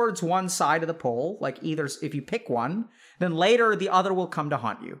go towards one side of the pole, like either if you pick one, then later the other will come to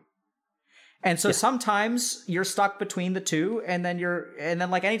haunt you. And so sometimes you're stuck between the two, and then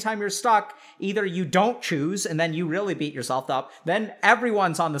like anytime you're stuck, either you don't choose and then you really beat yourself up, then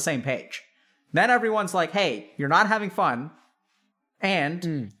everyone's on the same page. Then everyone's like, hey, you're not having fun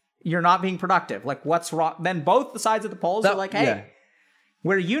and you're not being productive. Like, what's wrong? Then both the sides of the poles are like, hey,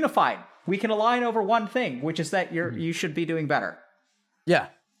 we're unified. We can align over one thing, which is that you should be doing better. Yeah.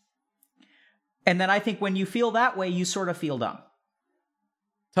 And then I think when you feel that way, you sort of feel dumb.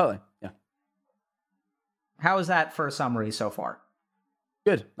 Totally. Yeah. How is that for a summary so far?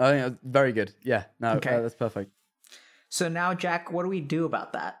 Good. I think that's very good. Yeah. No, okay. That's perfect. So now, Jack, what do we do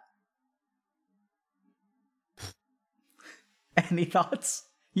about that? Any thoughts?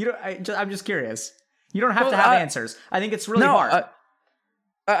 I'm just curious. You don't have to have answers. I think it's really hard.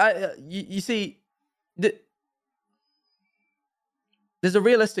 You see, there's a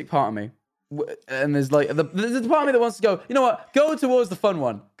realistic part of me, and there's like there's a part of me that wants to go, you know what, go towards the fun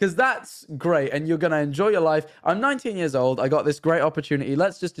one, because that's great, and you're gonna enjoy your life. I'm 19 years old. I got this great opportunity.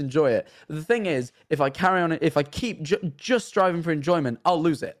 Let's just enjoy it. The thing is, if I carry on, if I keep just striving for enjoyment, I'll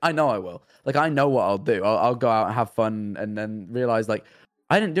lose it. I know I will. Like, I know what I'll do. I'll go out and have fun, and then realize like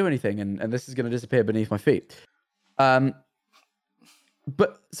I didn't do anything, and this is gonna disappear beneath my feet.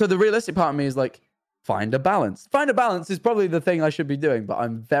 But so the realistic part of me is like, find a balance. Find a balance is probably the thing I should be doing, but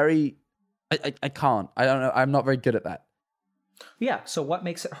I can't. I don't know. I'm not very good at that. Yeah. So what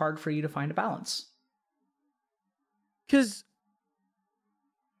makes it hard for you to find a balance? Because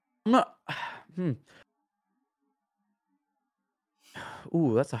I'm not.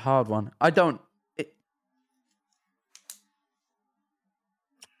 Ooh, that's a hard one. I don't.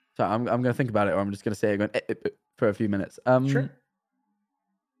 So I'm going to think about it, or I'm just going to say it for a few minutes. Sure.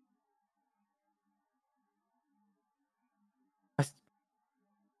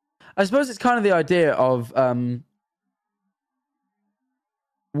 I suppose it's kind of the idea of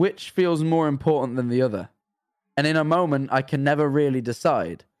which feels more important than the other. And in a moment, I can never really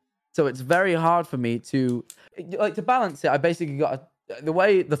decide. So it's very hard for me to balance it. I basically got the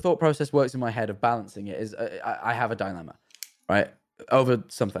way the thought process works in my head of balancing it is I have a dilemma, right? Over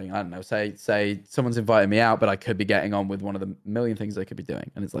something. I don't know. Say someone's invited me out, but I could be getting on with one of the million things I could be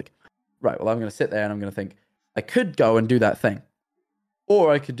doing. And it's like, right, well, I'm going to sit there and I'm going to think, I could go and do that thing.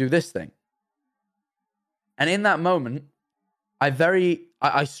 Or I could do this thing. And in that moment, I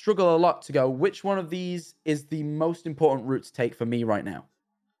struggle a lot to go, which one of these is the most important route to take for me right now?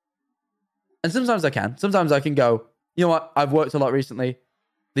 And sometimes I can. Sometimes I can go, you know what? I've worked a lot recently.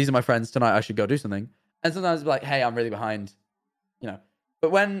 These are my friends. Tonight I should go do something. And sometimes I'll be like, hey, I'm really behind.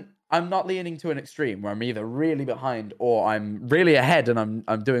 But when I'm not leaning to an extreme where I'm either really behind or I'm really ahead and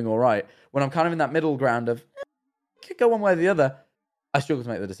I'm doing all right, when I'm kind of in that middle ground of, could go one way or the other, I struggle to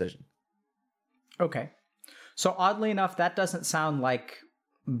make the decision. Okay. So oddly enough, that doesn't sound like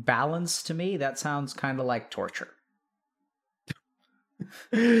balance to me. That sounds kind of like torture.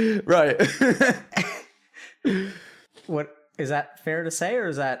 Right. What is that fair to say, or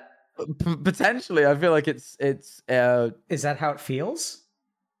is that potentially? I feel like it's. Is that how it feels?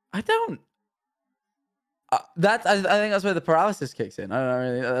 I think that's where the paralysis kicks in. I don't know,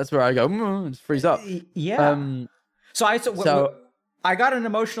 really, that's where I go, just freeze up. Yeah. I got an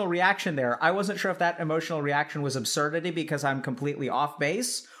emotional reaction there. I wasn't sure if that emotional reaction was absurdity because I'm completely off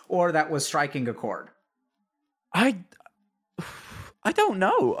base, or that was striking a chord. I don't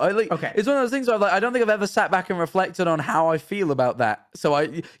know. Okay. It's one of those things where I don't think I've ever sat back and reflected on how I feel about that. So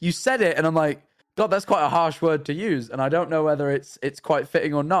you said it, and I'm like, God, that's quite a harsh word to use, and I don't know whether it's quite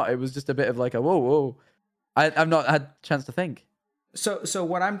fitting or not. It was just a bit of like a whoa. I've not had a chance to think. So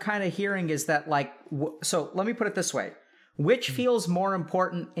what I'm kind of hearing is that so let me put it this way. Which feels more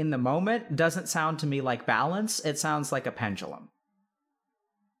important in the moment doesn't sound to me like balance. It sounds like a pendulum.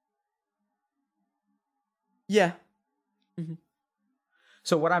 Yeah. Mm-hmm.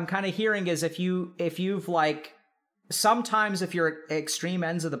 So what I'm kind of hearing is if you've sometimes if you're at extreme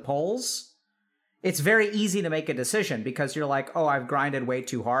ends of the poles, it's very easy to make a decision because you're like, oh, I've grinded way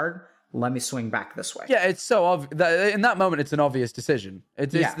too hard. Let me swing back this way. Yeah, it's so obvious. In that moment, it's an obvious decision.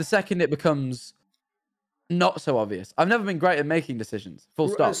 It's the second it becomes not so obvious. I've never been great at making decisions. Full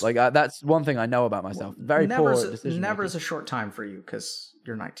stop. That's one thing I know about myself. Very poor at decision. Never is a short time for you because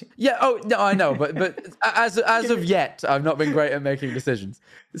you're 19. Yeah. Oh no, I know. But as of yet, I've not been great at making decisions.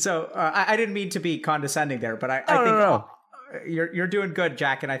 So I didn't mean to be condescending there, but I think no. You're doing good,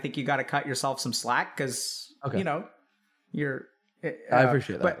 Jack, and I think you got to cut yourself some slack because you're. I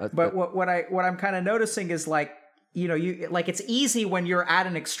appreciate that. But what I'm kind of noticing is it's easy when you're at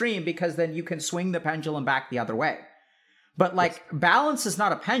an extreme because then you can swing the pendulum back the other way. But balance is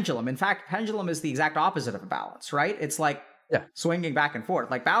not a pendulum. In fact, pendulum is the exact opposite of a balance, right? It's swinging back and forth.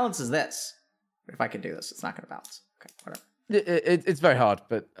 Like balance is this. If I can do this, it's not going to balance. Okay, whatever. It's very hard,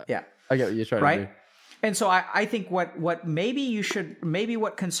 but yeah, I get what you're trying to do. And so I think what what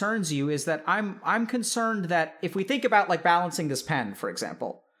concerns you is that I'm concerned that if we think about balancing this pen, for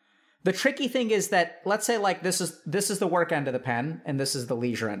example, the tricky thing is that let's say this is the work end of the pen and this is the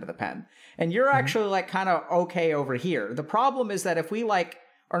leisure end of the pen. And you're actually kind of okay over here. The problem is that if we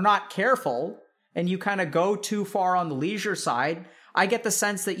are not careful and you kind of go too far on the leisure side, I get the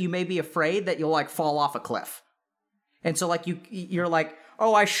sense that you may be afraid that you'll fall off a cliff. And so you're like,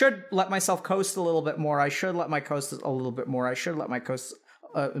 oh, I should let myself coast a little bit more. I should let myself coast a little bit more.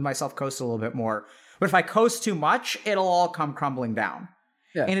 Myself coast a little bit more. But if I coast too much, it'll all come crumbling down.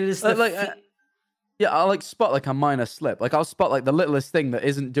 Yeah. And it is I'll spot a minor slip. I'll spot the littlest thing that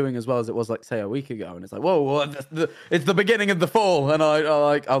isn't doing as well as it was say a week ago, and it's whoa, it's the beginning of the fall, and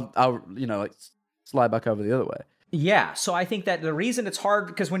I'll slide back over the other way. Yeah. So I think that the reason it's hard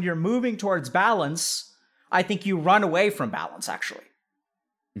because when you're moving towards balance, I think you run away from balance actually.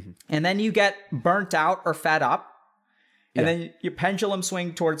 Mm-hmm. And then you get burnt out or fed up. And then you pendulum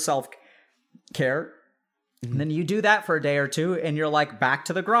swing towards self-care. Mm-hmm. And then you do that for a day or two and you're back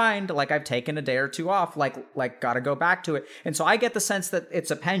to the grind. I've taken a day or two off, got to go back to it. And so I get the sense that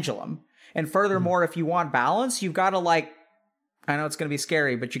it's a pendulum. And furthermore, if you want balance, you've got to I know it's going to be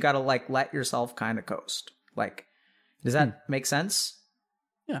scary, but you got to let yourself kind of coast. Does that make sense?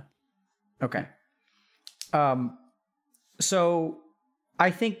 Yeah. Okay. So I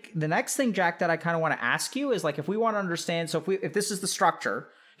think the next thing, Jack, that I kind of want to ask you is if we want to understand, so if this is the structure,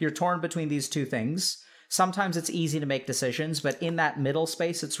 you're torn between these two things. Sometimes it's easy to make decisions, but in that middle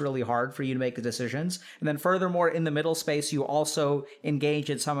space, it's really hard for you to make the decisions. And then furthermore, in the middle space, you also engage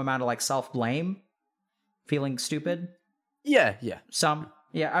in some amount of self-blame, feeling stupid. Yeah.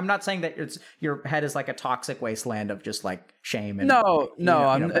 Yeah, I'm not saying that your head is a toxic wasteland of just shame and I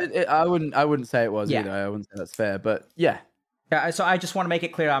wouldn't say it was either. I wouldn't say that's fair, but yeah. Yeah, so I just want to make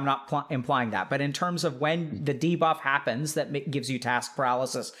it clear I'm not implying that. But in terms of when the debuff happens that gives you task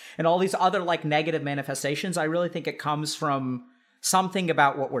paralysis and all these other negative manifestations, I really think it comes from something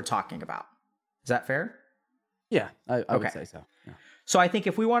about what we're talking about. Is that fair? Yeah, I would say so. Yeah. So I think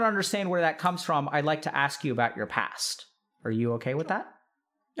if we want to understand where that comes from, I'd like to ask you about your past. Are you okay with that?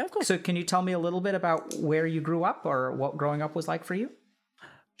 Yeah, of course. So can you tell me a little bit about where you grew up or what growing up was like for you?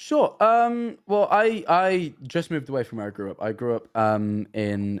 Sure. Well, I just moved away from where I grew up. I grew up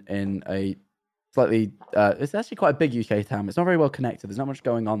in a slightly it's actually quite a big UK town. It's not very well connected. There's not much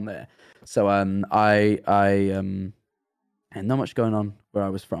going on there. So and not much going on where I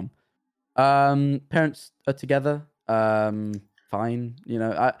was from. Parents are together. Fine.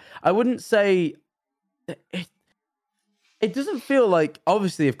 I wouldn't say it doesn't feel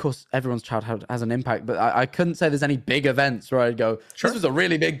obviously, of course, everyone's childhood has an impact, but I couldn't say there's any big events where I'd go, this was a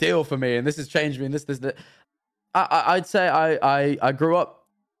really big deal for me, and this has changed me, and this. I'd say I grew up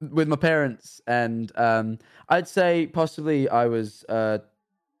with my parents, and I'd say possibly I was a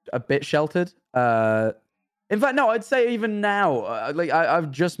bit sheltered. In fact, no, I'd say even now, I've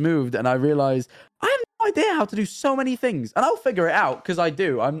just moved, and I realize I am idea how to do so many things, and I'll figure it out because I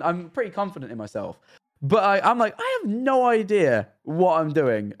do. I'm pretty confident in myself, but I'm like, I have no idea what I'm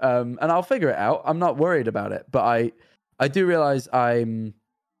doing, and I'll figure it out. I'm not worried about it, but I do realize I'm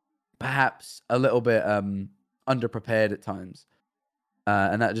perhaps a little bit underprepared at times,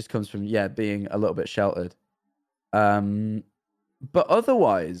 and that just comes from being a little bit sheltered. But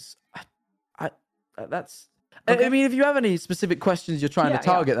otherwise, that's. Okay. I mean, if you have any specific questions you're trying to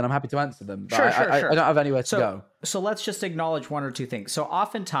target, then I'm happy to answer them. But sure. I don't have anywhere to go. So let's just acknowledge one or two things. So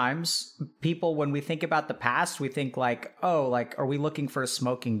oftentimes, people, when we think about the past, we think like, oh, like, are we looking for a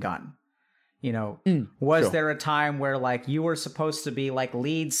smoking gun? You know, was there a time where like you were supposed to be like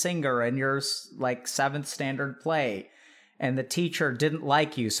lead singer in your like 7th standard play, and the teacher didn't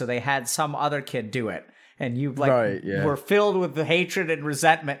like you, so they had some other kid do it? And you like were filled with the hatred and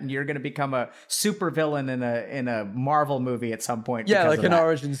resentment, and you're going to become a supervillain in a Marvel movie at some point. Yeah, like an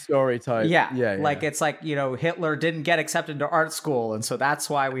origin story type. Yeah. Like it's like, you know, Hitler didn't get accepted to art school, and so that's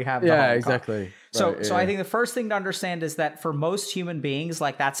why we have the Holocaust. Exactly. So I think the first thing to understand is that for most human beings,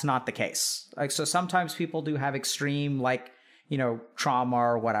 like that's not the case. Like so sometimes people do have extreme like, you know, trauma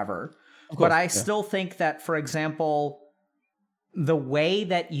or whatever. But I still think that, for example, the way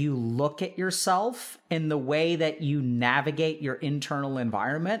that you look at yourself and the way that you navigate your internal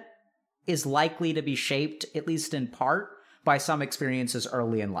environment is likely to be shaped, at least in part, by some experiences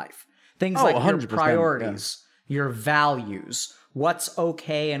early in life. Things like your priorities, your values, what's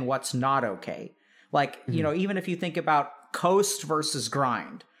okay and what's not okay. Like, you know, even if you think about coast versus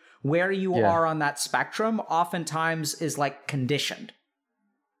grind, where you are on that spectrum oftentimes is like conditioned.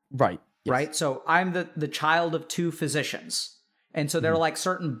 Right. Yes. Right? So I'm the child of 2 physicians. And so there are like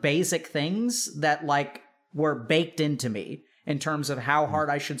certain basic things that like were baked into me in terms of how hard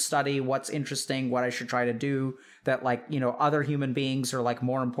I should study, what's interesting, what I should try to do, that like, you know, other human beings are like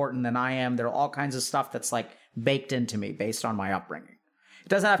more important than I am. There are all kinds of stuff that's like baked into me based on my upbringing. It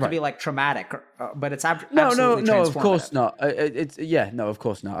doesn't have to be like traumatic, but it's absolutely no, of course not. Of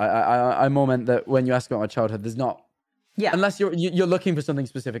course not. I more meant that when you ask about my childhood, there's not. Yeah. Unless you're looking for something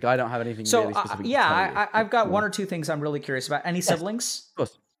specific, I don't have anything really specific. I've got 1 or 2 things I'm really curious about. Any siblings? Of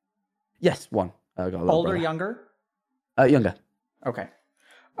course. Yes, 1. I got a older, brother. younger? Younger. Okay.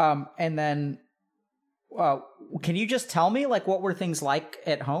 And then, can you just tell me like what were things like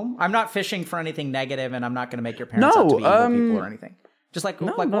at home? I'm not fishing for anything negative, and I'm not going to make your parents out to be evil people or anything. Just like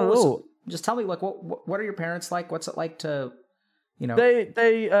just tell me like what are your parents like? What's it like to, you know?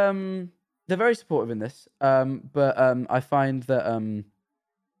 They're very supportive in this, but I find that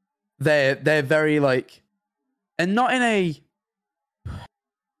they're very like, and not in a.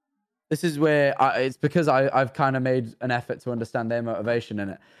 This is where it's because I've kind of made an effort to understand their motivation in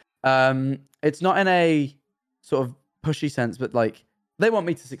it. It's not in a sort of pushy sense, but like they want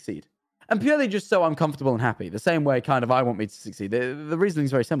me to succeed, and purely just so I'm comfortable and happy. The same way kind of I want me to succeed. The reasoning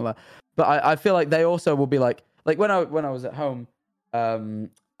is very similar, but I feel like they also will be like when I was at home,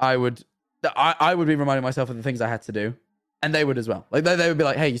 I would be reminding myself of the things I had to do, and they would as well. Like they would be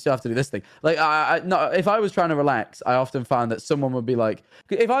like, "Hey, you still have to do this thing." Like if I was trying to relax, I often found that someone would be like,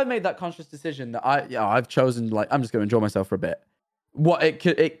 if I made that conscious decision that I've chosen, like I'm just going to enjoy myself for a bit.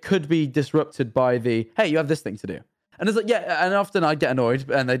 It could be disrupted by the, "Hey, you have this thing to do," and it's like and often I'd get annoyed,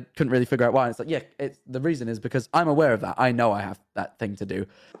 and they couldn't really figure out why. And it's like the reason is because I'm aware of that. I know I have that thing to do.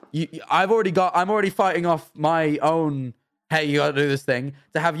 I'm already fighting off my own. Hey, you got to do this thing.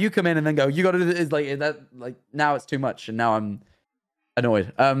 To have you come in and then go, you got to do this, is like that. Like now it's too much, and now I'm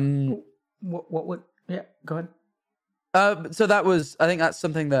annoyed. What would? Yeah, go ahead. So that was. I think that's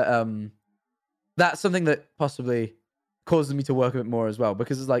something that possibly causes me to work a bit more as well,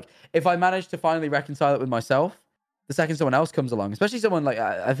 because it's like if I manage to finally reconcile it with myself, the second someone else comes along, especially someone like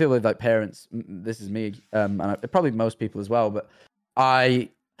I feel with like parents. This is me, and probably most people as well. But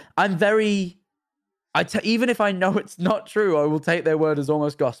I'm very. Even if I know it's not true, I will take their word as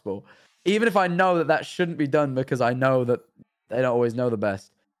almost gospel. Even if I know that shouldn't be done, because I know that they don't always know the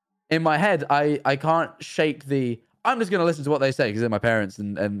best. In my head, I can't shake I'm just going to listen to what they say because they're my parents,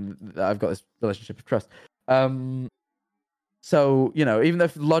 and I've got this relationship of trust. So, you know, even though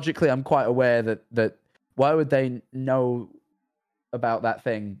logically I'm quite aware that why would they know about that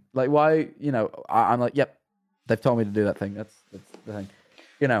thing? Like, why, you know, I'm like, yep, they've told me to do that thing. That's the thing,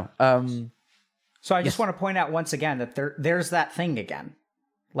 you know. So I just want to point out once again that there's that thing again.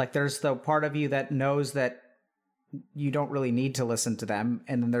 Like there's the part of you that knows that you don't really need to listen to them.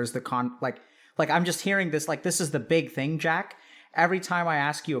 And then there's the like I'm just hearing this, like this is the big thing, Jack. Every time I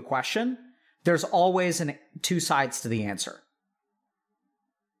ask you a question, there's always 2 sides to the answer.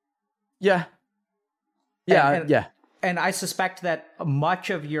 Yeah. And I suspect that much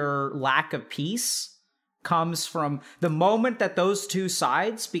of your lack of peace comes from the moment that those two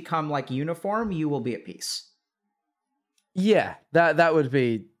sides become like uniform, you will be at peace. Yeah, that would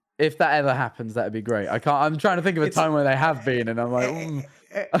be, if that ever happens, that'd be great. I'm trying to think of a time where they have been, and I'm like,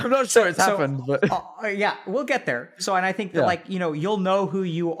 I'm not sure it's happened, but yeah, we'll get there. So, and I think that like, you'll know who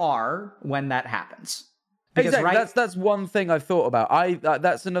you are when that happens. Because, exactly. That's one thing I've thought about.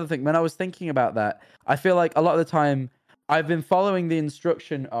 That's another thing. When I was thinking about that, I feel like a lot of the time I've been following the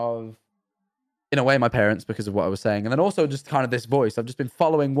instruction of, in a way, my parents, because of what I was saying, and then also just kind of this voice. I've just been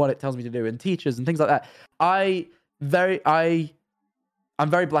following what it tells me to do, and teachers and things like that. I'm very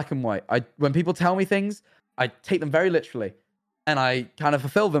black and white. When people tell me things, I take them very literally, and I kind of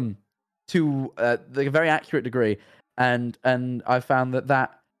fulfill them to a very accurate degree. And I found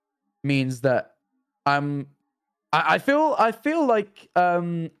that means that I feel like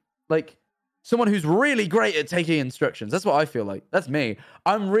someone who's really great at taking instructions. That's what I feel like. That's me.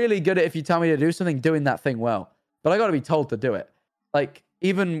 I'm really good at, if you tell me to do something, doing that thing well. But I got to be told to do it. Like,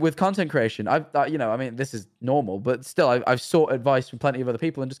 even with content creation, this is normal, but still, I've sought advice from plenty of other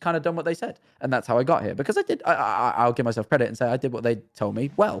people and just kind of done what they said. And that's how I got here. Because I'll give myself credit and say I did what they told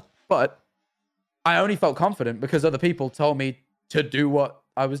me well. But I only felt confident because other people told me to do what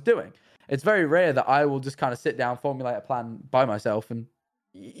I was doing. It's very rare that I will just kind of sit down, formulate a plan by myself, and,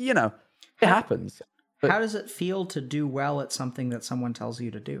 it happens. But how does it feel to do well at something that someone tells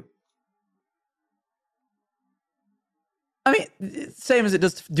you to do? I mean, same as it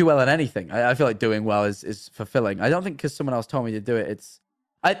does to do well at anything. I feel like doing well is fulfilling. I don't think because someone else told me to do it,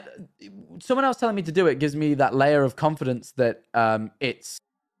 someone else telling me to do it gives me that layer of confidence that it's.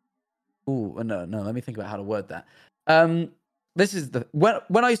 Ooh, no. Let me think about how to word that. This is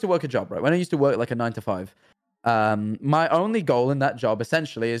when I used to work a job, right? When I used to work like a 9 to 5, my only goal in that job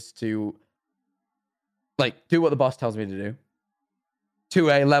essentially is to like do what the boss tells me to do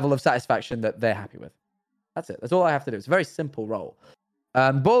to a level of satisfaction that they're happy with. That's it. That's all I have to do. It's a very simple role.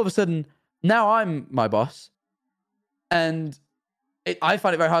 But all of a sudden, now I'm my boss, and I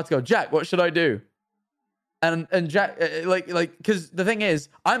find it very hard to go, Jack, what should I do? And Jack, because the thing is,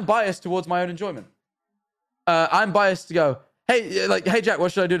 I'm biased towards my own enjoyment. I'm biased to go, hey Jack,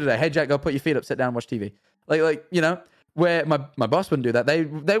 what should I do today? Hey Jack, go put your feet up, sit down, watch TV. Where my boss wouldn't do that.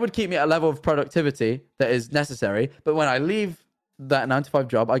 They would keep me at a level of productivity that is necessary. But when I leave that 9 to 5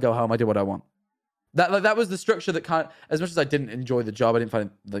 job, I go home, I do what I want. That was the structure that as much as I didn't enjoy the job, I didn't find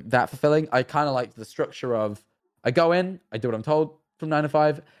it that fulfilling. I kind of liked the structure of, I go in, I do what I'm told from 9 to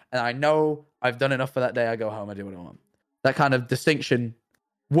 5, and I know I've done enough for that day. I go home, I do what I want. That kind of distinction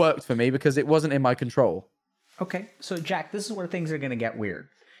worked for me because it wasn't in my control. Okay, so Jack, this is where things are going to get weird,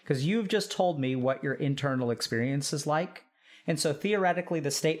 because you've just told me what your internal experience is like, and so theoretically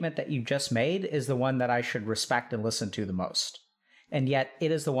the statement that you just made is the one that I should respect and listen to the most. And yet,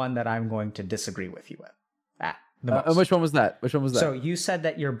 it is the one that I'm going to disagree with you with. And which one was that? So you said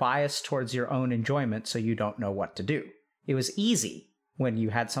that you're biased towards your own enjoyment, so you don't know what to do. It was easy when you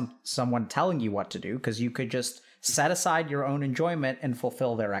had someone telling you what to do, because you could just set aside your own enjoyment and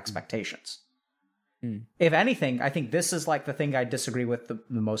fulfill their expectations. If anything, I think this is like the thing I disagree with the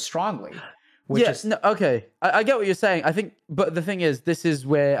most strongly. Okay. I get what you're saying. I think, but the thing is, this is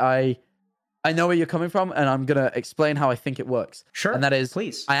where I know where you're coming from, and I'm going to explain how I think it works. Sure. And that is,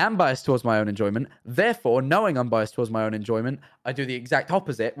 please. I am biased towards my own enjoyment. Therefore, knowing I'm biased towards my own enjoyment, I do the exact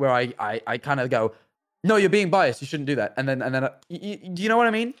opposite, where I kind of go, no, you're being biased. You shouldn't do that. And then, do you know what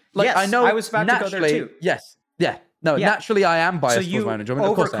I mean? Like, yes, I know I was about to go there too. Yes. Yeah. No, naturally I am biased towards my own enjoyment.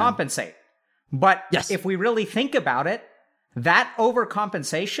 So you overcompensate. But yes, if we really think about it, that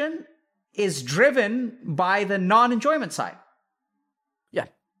overcompensation is driven by the non-enjoyment side. Yeah.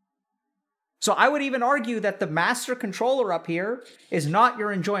 So I would even argue that the master controller up here is not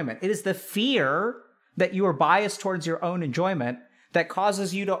your enjoyment. It is the fear that you are biased towards your own enjoyment that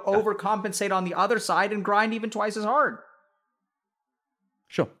causes you to overcompensate on the other side and grind even twice as hard.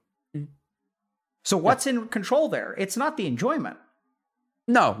 Sure. So what's in control there? It's not the enjoyment.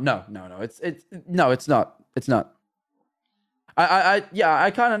 No. It's not.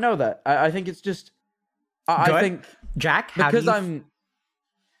 I kind of know that. I think it's just. I think Jack, how do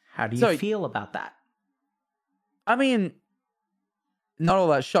you feel about that? I mean, not all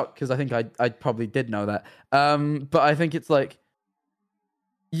that shocked because I think I probably did know that. But I think it's like,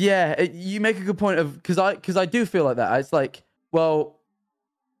 you make a good point of because I do feel like that. It's like, well,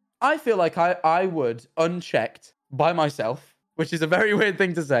 I feel like I would unchecked by myself, which is a very weird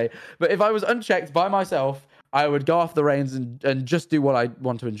thing to say. But if I was unchecked by myself, I would go off the reins and just do what I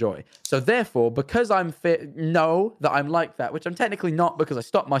want to enjoy. So therefore, because I'm fit, know that I'm like that, which I'm technically not because I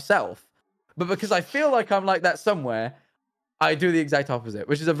stopped myself, but because I feel like I'm like that somewhere, I do the exact opposite,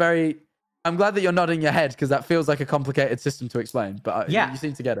 which is a very I'm glad that you're nodding your head because that feels like a complicated system to explain, but you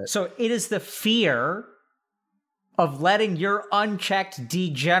seem to get it. So it is the fear of letting your unchecked,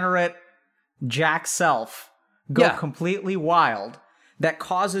 degenerate Jack self go completely wild that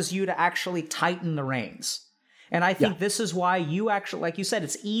causes you to actually tighten the reins. And I think this is why you actually, like you said,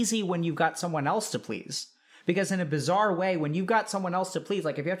 it's easy when you've got someone else to please. Because in a bizarre way, when you've got someone else to please,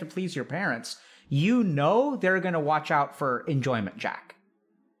 like if you have to please your parents, you know they're going to watch out for enjoyment, Jack.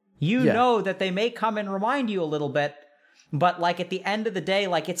 You know that they may come and remind you a little bit, but like at the end of the day,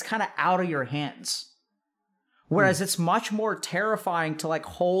 like it's kind of out of your hands. Whereas it's much more terrifying to like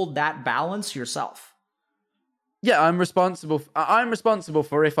hold that balance yourself. Yeah, I'm responsible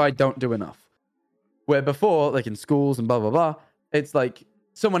for if I don't do enough. Where before, like in schools and blah, blah, blah, it's like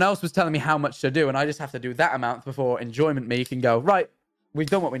someone else was telling me how much to do, and I just have to do that amount before enjoyment me can go, right, we've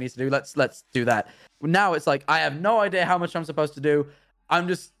done what we need to do, let's do that. Now it's like, I have no idea how much I'm supposed to do. I'm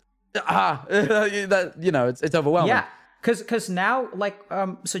just, that, you know, it's overwhelming. Yeah, because now, like,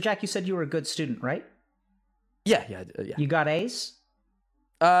 so Jack, you said you were a good student, right? Yeah. You got A's?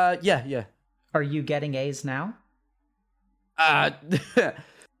 Yeah. Are you getting A's now? I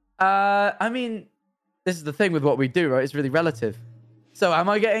mean, this is the thing with what we do, right? It's really relative. So am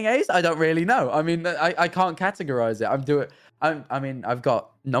I getting A's? I don't really know. I mean, I can't categorize it. I mean, I've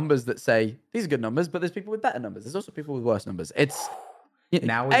got numbers that say these are good numbers, but there's people with better numbers. There's also people with worse numbers. It's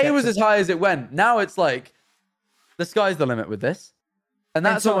now A was as high as it went. Now it's like the sky's the limit with this, and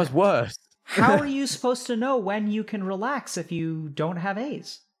that's almost worse. How are you supposed to know when you can relax if you don't have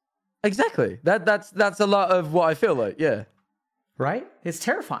A's? Exactly. That's a lot of what I feel like. Yeah. Right? It's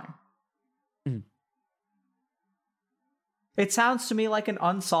terrifying. It sounds to me like an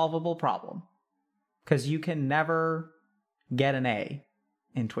unsolvable problem because you can never get an A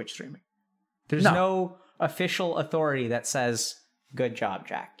in Twitch streaming. There's no official authority that says, good job,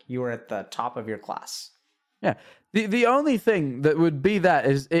 Jack. You were at the top of your class. Yeah. The only thing that would be that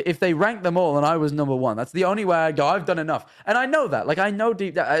is if they ranked them all and I was number one. That's the only way I'd go, I've done enough. And I know that. Like, I know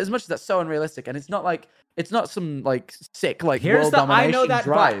deep down, as much as that's so unrealistic, and it's not like, it's not some like sick, like world domination I know that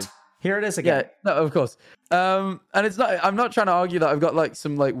drive. But. Here it is again. Yeah, no, of course. And it's not, I'm not trying to argue that I've got like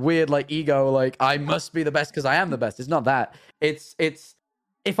some like weird like ego, like I must be the best because I am the best. It's not that. It's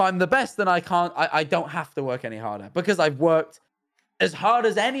if I'm the best, then I don't have to work any harder because I've worked as hard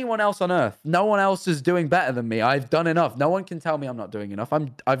as anyone else on earth. No one else is doing better than me. I've done enough. No one can tell me I'm not doing enough.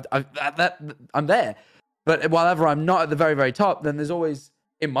 I'm there. But while I'm not at the very, very top, then there's always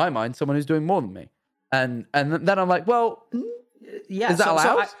in my mind someone who's doing more than me. And then I'm like, well, yeah, is that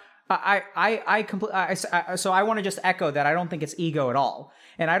allowed? So I want to just echo that I don't think it's ego at all.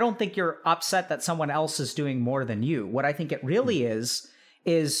 And I don't think you're upset that someone else is doing more than you. What I think it really is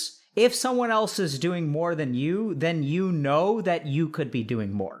if someone else is doing more than you, then you know that you could be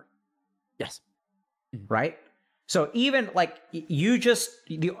doing more. Yes. Right? So even like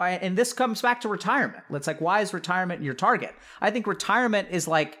and this comes back to retirement. It's like, why is retirement your target? I think retirement is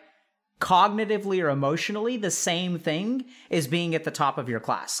like cognitively or emotionally the same thing as being at the top of your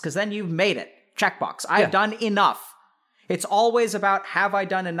class, because then you've made it. Checkbox. I've done enough. It's always about, have I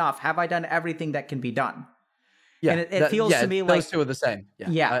done enough? Have I done everything that can be done? Yeah, and it feels to me like those two are the same.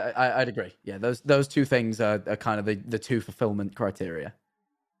 Yeah. I'd agree. Yeah, those two things are kind of the two fulfillment criteria.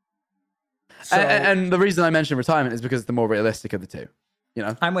 So, and the reason I mentioned retirement is because it's the more realistic of the two. You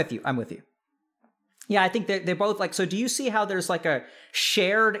know, I'm with you. Yeah, I think they're both like, so do you see how there's like a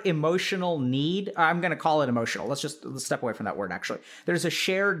shared emotional need? I'm going to call it emotional. Let's step away from that word, actually. There's a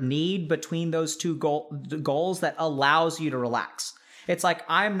shared need between those two goals that allows you to relax. It's like,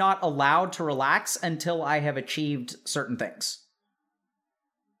 I'm not allowed to relax until I have achieved certain things.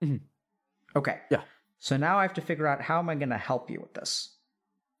 Mm-hmm. Okay. Yeah. So now I have to figure out, how am I going to help you with this?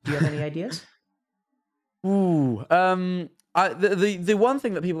 Do you have any ideas? Ooh, the one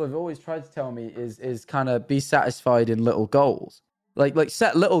thing that people have always tried to tell me is kind of be satisfied in little goals, like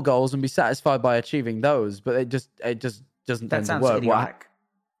set little goals and be satisfied by achieving those. But it just doesn't tend to work. Idiotic.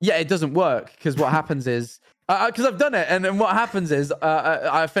 Yeah, it doesn't work because what happens is because I've done it, and then what happens is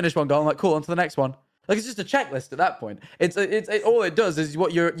I finish one goal, I'm like, cool, on to the next one. Like, it's just a checklist at that point. It's all it does is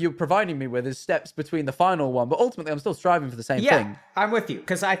what you're providing me with is steps between the final one, but ultimately I'm still striving for the same thing. Yeah, I'm with you,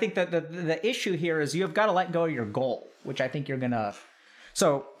 because I think that the issue here is you've got to let go of your goal, which I think you're gonna.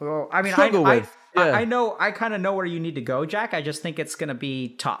 So I mean, I know, I kind of know where you need to go, Jack. I just think it's gonna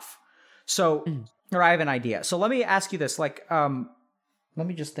be tough. So, or I have an idea. So let me ask you this. Like, let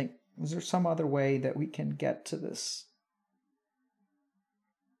me just think. Is there some other way that we can get to this?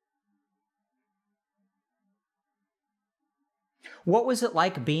 What was it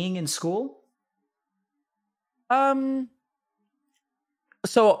like being in school?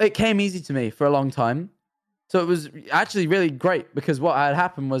 So it came easy to me for a long time. So it was actually really great because what had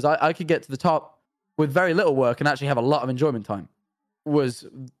happened was I could get to the top with very little work and actually have a lot of enjoyment time. Was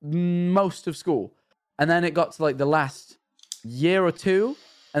most of school. And then it got to like the last year or two,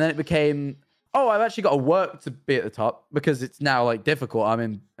 and then it became, oh, I've actually got to work to be at the top because it's now like difficult.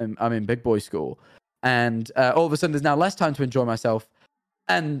 I'm in big boy school, and all of a sudden there's now less time to enjoy myself,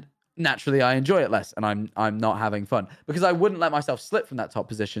 and naturally I enjoy it less, and I'm not having fun because I wouldn't let myself slip from that top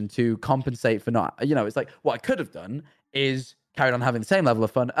position to compensate for not. It's like what I could have done is carried on having the same level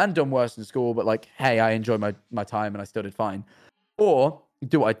of fun and done worse in school, but like, hey, I enjoyed my time and I still did fine. Or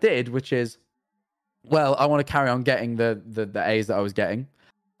do what I did, which is, well, I want to carry on getting the A's that I was getting.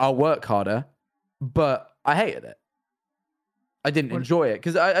 I'll work harder, but I hated it. I didn't enjoy it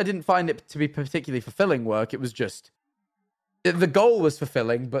because I didn't find it to be particularly fulfilling work. It was just, the goal was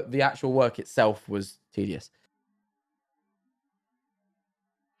fulfilling, but the actual work itself was tedious.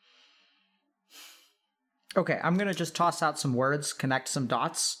 Okay, I'm going to just toss out some words, connect some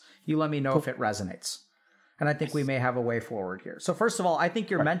dots. You let me know if it resonates. And I think we may have a way forward here. So first of all, I think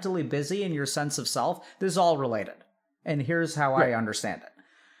you're mentally busy in your sense of self. This is all related. And here's how I understand it.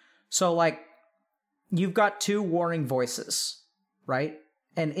 So like, you've got two warring voices, right?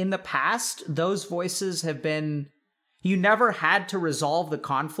 And in the past, those voices have been, you never had to resolve the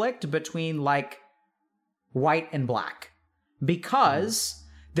conflict between like white and black because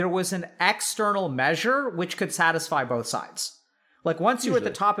there was an external measure which could satisfy both sides. Like once you were at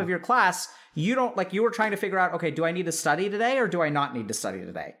the top of your class, you were trying to figure out, okay, do I need to study today or do I not need to study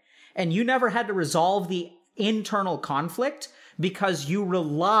today? And you never had to resolve the internal conflict because you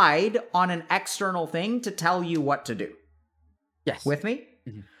relied on an external thing to tell you what to do. Yes. With me?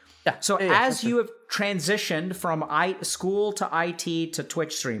 Mm-hmm. Yeah. So as you have transitioned from school to IT to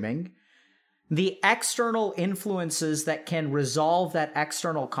Twitch streaming, the external influences that can resolve that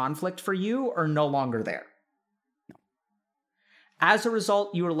external conflict for you are no longer there. As a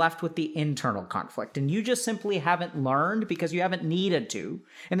result, you are left with the internal conflict, and you just simply haven't learned because you haven't needed to.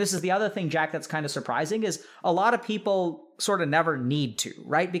 And this is the other thing, Jack, that's kind of surprising is a lot of people sort of never need to,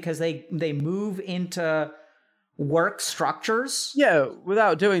 right? Because they move into work structures. Yeah,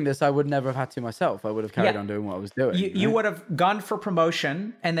 without doing this, I would never have had to myself. I would have carried on doing what I was doing. You would have gone for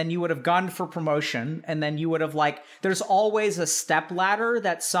promotion, and then you would have gone for promotion, and then you would have there's always a step ladder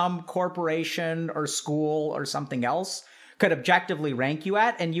that some corporation or school or something else could objectively rank you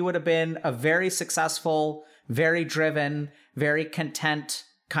at, and you would have been a very successful, very driven, very content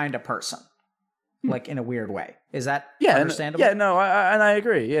kind of person, like in a weird way. Is that understandable? I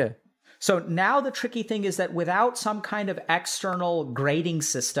agree. Yeah. So now the tricky thing is that without some kind of external grading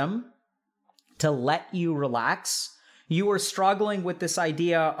system to let you relax, you are struggling with this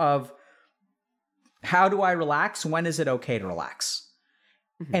idea of how do I relax? When is it okay to relax?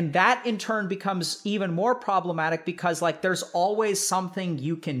 And that in turn becomes even more problematic because there's always something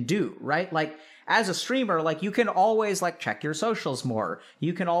you can do, right? Like as a streamer, you can always check your socials more.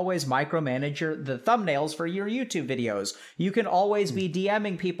 You can always micromanage the thumbnails for your YouTube videos. You can always be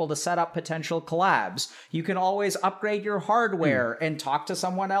DMing people to set up potential collabs. You can always upgrade your hardware and talk to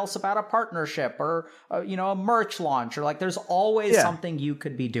someone else about a partnership or a merch launch or there's always something you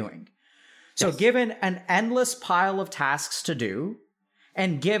could be doing. So given an endless pile of tasks to do,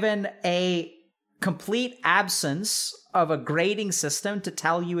 and given a complete absence of a grading system to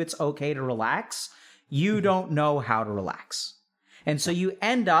tell you it's okay to relax, you don't know how to relax. And so you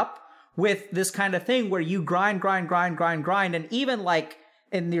end up with this kind of thing where you grind. And even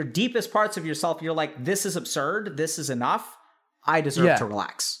in your deepest parts of yourself, you're like, this is absurd. This is enough. I deserve to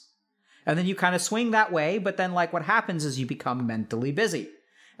relax. And then you kind of swing that way. But then what happens is you become mentally busy.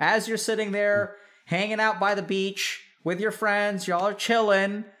 As you're sitting there hanging out by the beach, with your friends, y'all are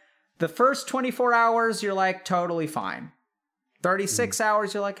chilling. The first 24 hours, you're totally fine. 36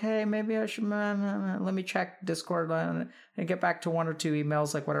 hours, you're hey, maybe I should, let me check Discord and get back to one or two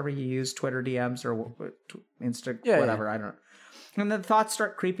emails, whatever you use, Twitter DMs or Insta, whatever, I don't know. And then thoughts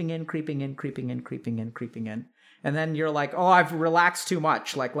start creeping in. And then you're oh, I've relaxed too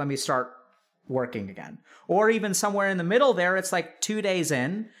much. Let me start working again. Or even somewhere in the middle there, it's 2 days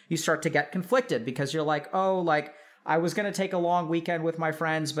in, you start to get conflicted because you're I was going to take a long weekend with my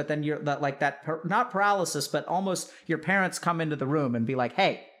friends, but then you're not paralysis, but almost your parents come into the room and be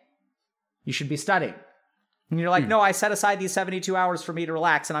hey, you should be studying. And you're no, I set aside these 72 hours for me to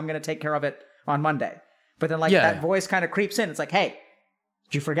relax and I'm going to take care of it on Monday. But then that voice kind of creeps in. It's hey,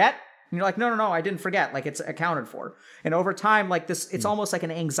 did you forget? And you're no, I didn't forget. It's accounted for. And over time, it's almost like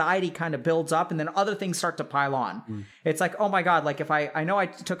an anxiety kind of builds up and then other things start to pile on. It's oh my God, if I know I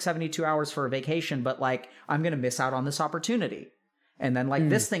took 72 hours for a vacation, but I'm going to miss out on this opportunity. And then like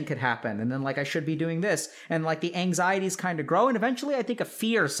this thing could happen. And then like I should be doing this. And like the anxieties kind of grow. And eventually I think a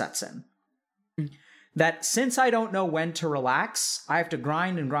fear sets in. That since I don't know when to relax, I have to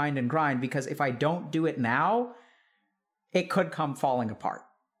grind and grind and grind, because if I don't do it now, it could come falling apart.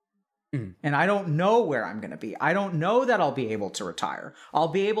 And I don't know where I'm going to be. I don't know that I'll be able to retire. I'll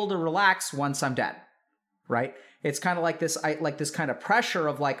be able to relax once I'm dead, right? It's kind of like this, this kind of pressure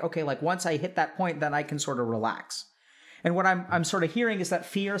of like, okay, like once I hit that point, then I can sort of relax. And what I'm sort of hearing is that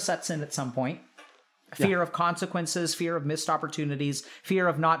fear sets in at some point. Fear of consequences, fear of missed opportunities, fear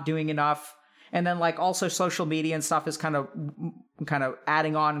of not doing enough. And then like also social media and stuff is kind of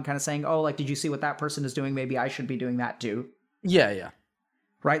adding on and kind of saying, oh, like, did you see what that person is doing? Maybe I should be doing that too. Yeah.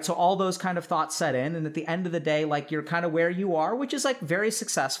 Right. So all those kind of thoughts set in. And at the end of the day, like you're kind of where you are, which is like very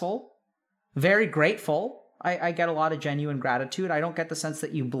successful, very grateful. I get a lot of genuine gratitude. I don't get the sense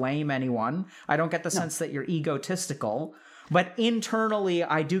that you blame anyone. I don't get the sense that you're egotistical. But internally,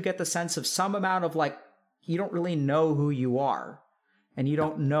 I do get the sense of some amount of like, you don't really know who you are. And you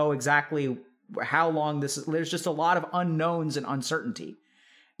don't know exactly how long this is. There's just a lot of unknowns and uncertainty.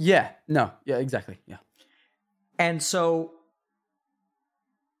 Yeah. No. Yeah, exactly. Yeah. And so...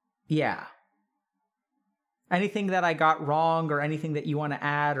 yeah. Anything that I got wrong or anything that you want to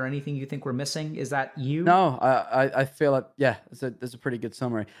add or anything you think we're missing? Is that you? No, I feel like, yeah, there's a pretty good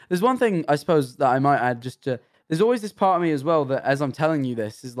summary. There's one thing I suppose that I might add there's always this part of me as well that as I'm telling you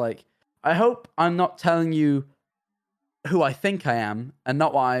this is like, I hope I'm not telling you who I think I am and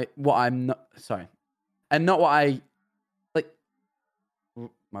not what I'm not, sorry. And not what I, like,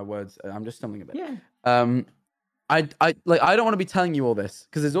 my words, I'm just stumbling a bit. Yeah. I don't want to be telling you all this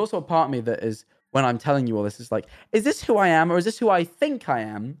because there's also a part of me that is when I'm telling you all this is like, is this who I am or is this who I think I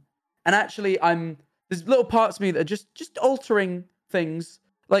am? And actually, there's little parts of me that are just altering things.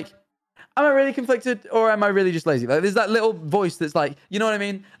 Like, am I really conflicted or am I really just lazy? Like, there's that little voice that's like, you know what I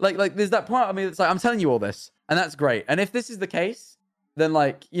mean? Like there's that part of me that's like, I'm telling you all this, and that's great. And if this is the case, then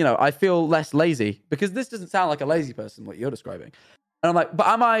like, you know, I feel less lazy because this doesn't sound like a lazy person what you're describing. And I'm like, but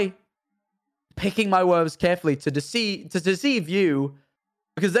am I picking my words carefully to deceive you,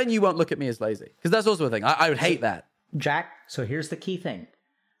 because then you won't look at me as lazy, because that's also a thing. I would hate that. Jack, so here's the key thing.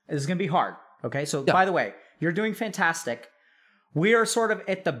 This is going to be hard. Okay. So by the way, you're doing fantastic. We are sort of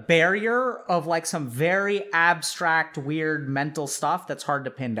at the barrier of like some very abstract, weird mental stuff that's hard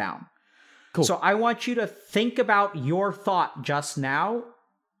to pin down. Cool. So I want you to think about your thought just now.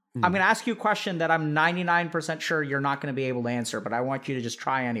 I'm going to ask you a question that I'm 99% sure you're not going to be able to answer, but I want you to just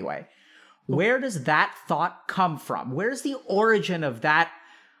try anyway. Where does that thought come from? Where's the origin of that?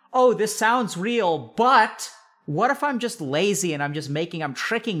 Oh, this sounds real, but what if I'm just lazy and I'm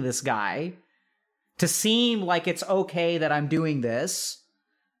tricking this guy to seem like it's okay that I'm doing this,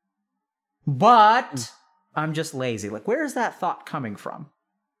 but I'm just lazy? Like, where is that thought coming from?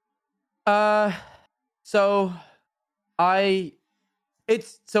 So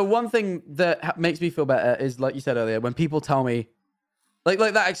one thing that makes me feel better is, like you said earlier, when people tell me, like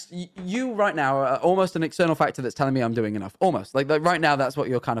that, you right now are almost an external factor that's telling me I'm doing enough. Almost like right now, that's what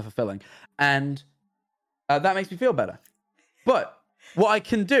you're kind of fulfilling, and that makes me feel better. But what I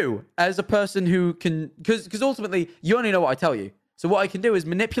can do as a person who can, because ultimately you only know what I tell you. So what I can do is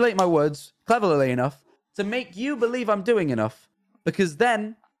manipulate my words cleverly enough to make you believe I'm doing enough, because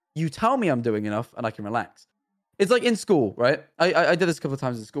then you tell me I'm doing enough and I can relax. It's like in school, right? I did this a couple of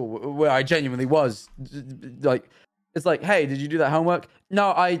times in school where I genuinely was like, it's like, hey, did you do that homework?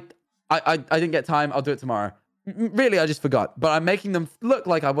 No, I didn't get time. I'll do it tomorrow. Really, I just forgot. But I'm making them look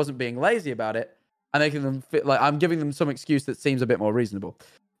like I wasn't being lazy about it. I'm making them feel like I'm giving them some excuse that seems a bit more reasonable.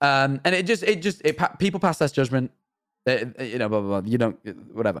 And people pass less judgment. You know, blah blah blah. You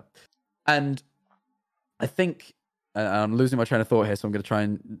don't, whatever. And I think I'm losing my train of thought here, so I'm going to try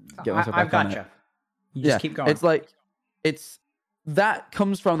and get myself back on it. I've got you. Just keep going. It's like that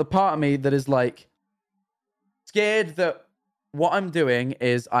comes from the part of me that is like, scared that what I'm doing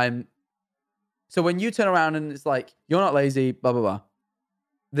is so when you turn around and it's like, you're not lazy, blah, blah, blah.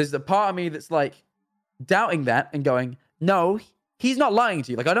 There's a part of me that's like doubting that and going, no, he's not lying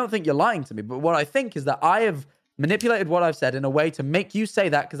to you. Like, I don't think you're lying to me. But what I think is that I have manipulated what I've said in a way to make you say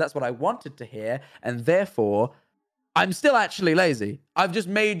that because that's what I wanted to hear. And therefore, I'm still actually lazy. I've just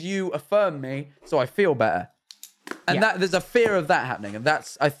made you affirm me so I feel better. And that there's a fear of that happening. And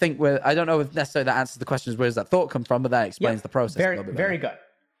that's, I think, where I don't know if necessarily that answers the question is where does that thought come from, but that explains the process. Very good.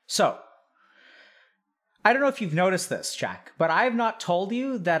 So, I don't know if you've noticed this, Jack, but I have not told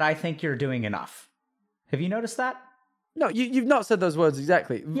you that I think you're doing enough. Have you noticed that? No, you've not said those words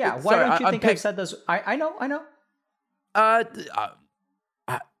exactly. Yeah, why don't you think I've said those? I know.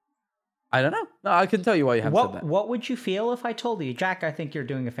 I don't know. No, I can tell you why you haven't said that. What would you feel if I told you, Jack, I think you're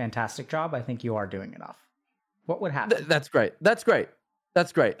doing a fantastic job. I think you are doing enough. What would happen? That's great. That's great.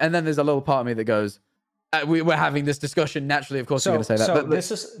 That's great. And then there's a little part of me that goes, we're having this discussion. Naturally, of course, you're going to say that.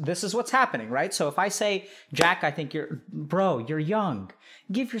 So this is what's happening, right? So if I say, Jack, I think you're young.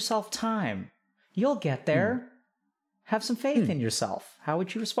 Give yourself time. You'll get there. Have some faith in yourself. How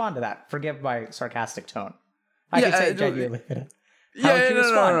would you respond to that? Forgive my sarcastic tone. I could say genuinely.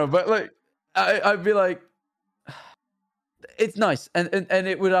 No. But like, I'd be like, it's nice, and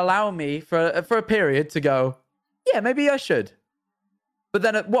it would allow me for a period to go, yeah, maybe I should. But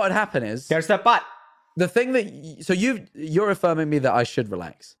then what would happen is there's that but. The thing that you're affirming me that I should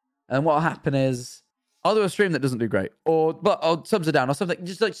relax, and what will happen is I'll do a stream that doesn't do great, or subs are down, or something.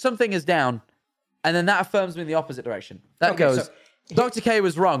 Just like something is down, and then that affirms me in the opposite direction. That goes, Dr. K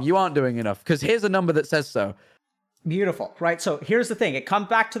was wrong. You aren't doing enough because here's a number that says so. Beautiful, right? So here's the thing. It comes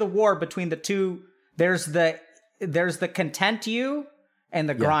back to the war between the two. There's the content you and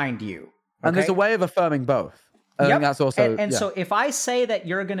the grind you. Okay? And there's a way of affirming both. I think that's also... So if I say that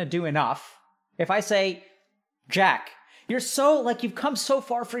you're going to do enough, if I say, Jack, you're you've come so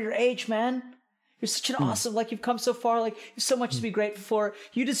far for your age, man. You're such an awesome, you've come so far, you have so much to be grateful for.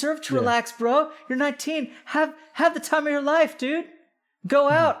 You deserve to relax, bro. You're 19. Have the time of your life, dude. Go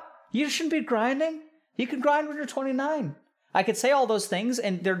out. You shouldn't be grinding. You can grind when you're 29. I could say all those things,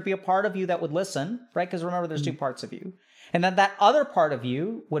 and there'd be a part of you that would listen, right? Because remember, there's two parts of you. And then that other part of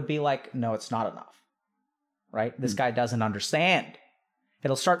you would be like, no, it's not enough, right? This guy doesn't understand.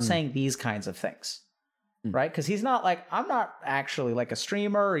 It'll start saying these kinds of things, right? Because he's not I'm not actually like a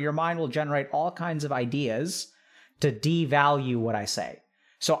streamer, or your mind will generate all kinds of ideas to devalue what I say.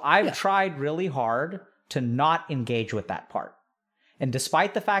 So I've tried really hard to not engage with that part. And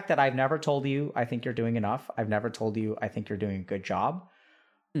despite the fact that I've never told you I think you're doing enough, I've never told you I think you're doing a good job,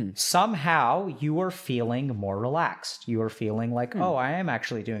 somehow you are feeling more relaxed. You are feeling like, oh, I am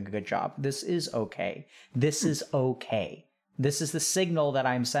actually doing a good job. This is okay. This is okay. This is the signal that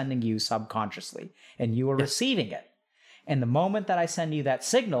I'm sending you subconsciously, and you are receiving it. And the moment that I send you that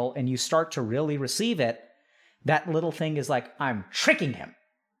signal and you start to really receive it, that little thing is like, I'm tricking him.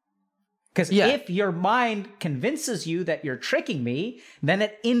 Because if your mind convinces you that you're tricking me, then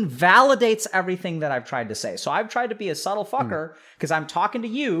it invalidates everything that I've tried to say. So I've tried to be a subtle fucker because I'm talking to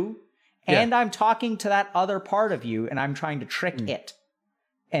you and I'm talking to that other part of you, and I'm trying to trick it.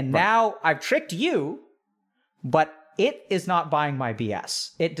 And now I've tricked you, but it is not buying my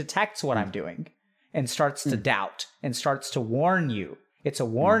BS. It detects what I'm doing and starts to doubt and starts to warn you. It's a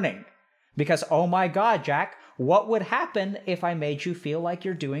warning because, oh my God, Jack, what would happen if I made you feel like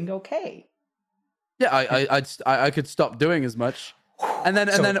you're doing okay? Yeah, I could stop doing as much, and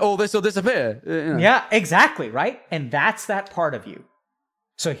then all this will disappear. Yeah, exactly, right? And that's that part of you.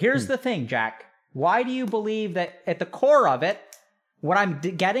 So here's the thing, Jack. Why do you believe that at the core of it, what I'm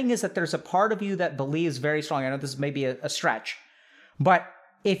getting is that there's a part of you that believes very strongly. I know this may be a stretch, but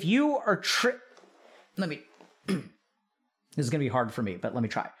if you are this is going to be hard for me, but let me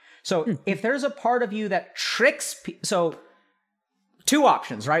try. So if there's a part of you that tricks, so two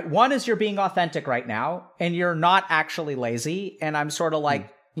options, right? One is you're being authentic right now and you're not actually lazy. And I'm sort of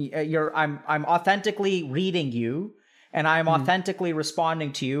like, I'm authentically reading you and I'm authentically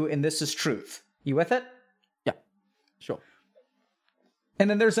responding to you. And this is truth. You with it? Yeah, sure.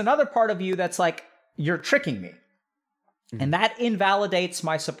 And then there's another part of you that's like, you're tricking me. And that invalidates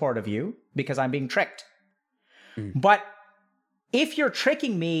my support of you because I'm being tricked. But if you're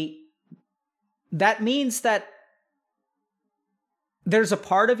tricking me, that means that there's a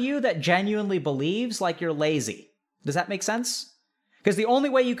part of you that genuinely believes like you're lazy. Does that make sense? Because the only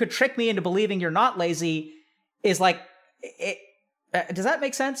way you could trick me into believing you're not lazy is does that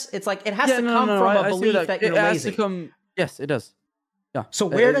make sense? It's like it has to come from a belief that you're lazy. Yes, it does. Yeah. So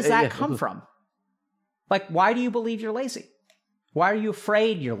where does that come from? Like, why do you believe you're lazy? Why are you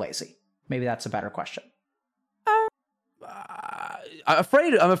afraid you're lazy? Maybe that's a better question.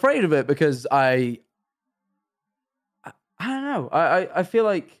 I'm afraid of it because I don't know. I feel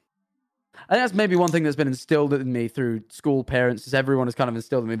like I think that's maybe one thing that's been instilled in me through school, parents, is everyone has kind of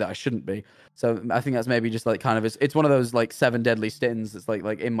instilled in me that I shouldn't be. So I think that's maybe just like kind of it's one of those like 7 deadly sins that's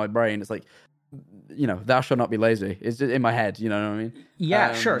like in my brain. It's like, thou shalt not be lazy. It's just in my head. You know what I mean?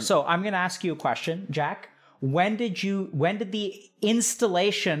 Yeah, sure. So I'm going to ask you a question, Jack. When did the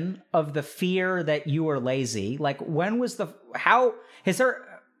installation of the fear that you were lazy,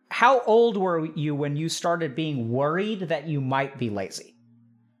 how old were you when you started being worried that you might be lazy?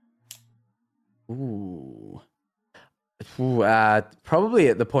 Probably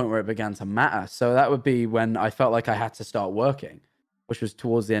at the point where it began to matter. So that would be when I felt like I had to start working, which was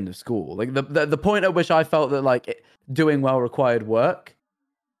towards the end of school. Like the point at which I felt that like doing well required work.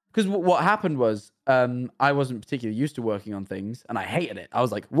 Because what happened was I wasn't particularly used to working on things, and I hated it. I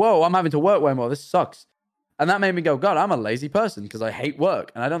was like, whoa, I'm having to work way more. This sucks. And that made me go, God, I'm a lazy person because I hate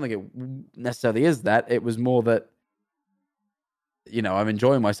work. And I don't think it necessarily is that. It was more that, you know, I'm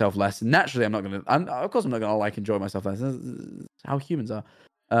enjoying myself less. And naturally, of course, I'm not going to like enjoy myself less. That's how humans are.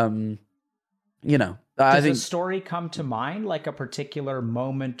 You know, Does a story come to mind, like a particular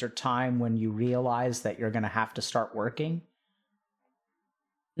moment or time when you realize that you're going to have to start working?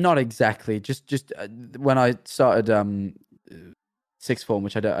 Not exactly. Just when I started sixth form,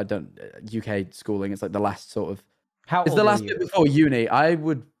 which I don't UK schooling. It's like the last sort of. It's the last bit before uni. I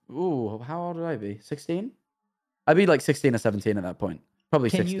would. Ooh, how old would I be? 16. I'd be like 16 or 17 at that point. Probably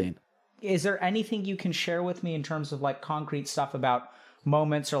 16. Is there anything you can share with me in terms of like concrete stuff about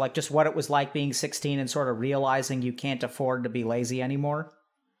moments or like just what it was like being 16 and sort of realizing you can't afford to be lazy anymore?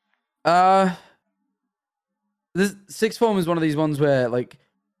 This sixth form is one of these ones where like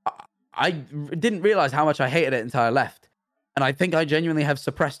I didn't realize how much I hated it until I left. And I think I genuinely have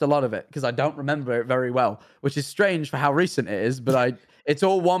suppressed a lot of it because I don't remember it very well, which is strange for how recent it is, but it's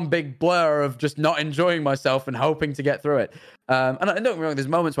all one big blur of just not enjoying myself and hoping to get through it. And don't get me wrong, there's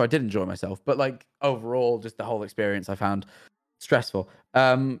moments where I did enjoy myself, but like overall, just the whole experience I found stressful.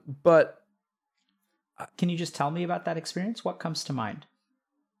 But can you just tell me about that experience? What comes to mind?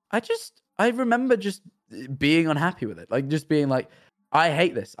 I remember just being unhappy with it. Like just being like, I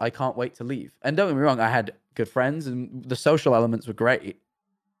hate this. I can't wait to leave. And don't get me wrong, I had good friends and the social elements were great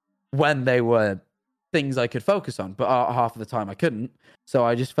when they were things I could focus on, but half of the time I couldn't. So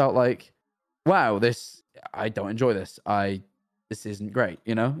I just felt like, wow, I don't enjoy this. This isn't great,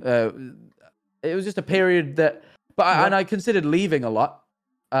 you know? It was just a period that, and I considered leaving a lot.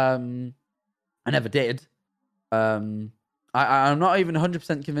 I never did. I'm not even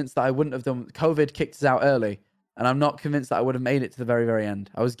 100% convinced that I wouldn't have done. COVID kicked us out early, and I'm not convinced that I would have made it to the very, very end.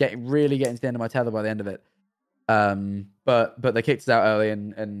 I was really getting to the end of my tether by the end of it. But they kicked us out early,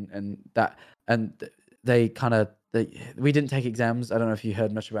 and they kind of we didn't take exams. I don't know if you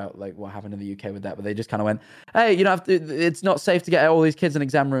heard much about like what happened in the UK with that, but they just kind of went, hey, you don't have to. It's not safe to get all these kids in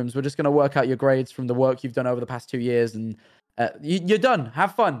exam rooms. We're just going to work out your grades from the work you've done over the past 2 years, and you're done.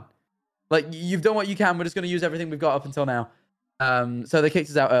 Have fun. Like you've done what you can. We're just going to use everything we've got up until now. So they kicked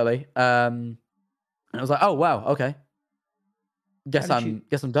us out early. And I was like, oh wow, okay. Guess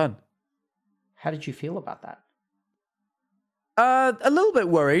I'm done. How did you feel about that? A little bit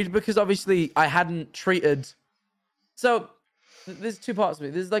worried because obviously I hadn't treated. So there's two parts of me.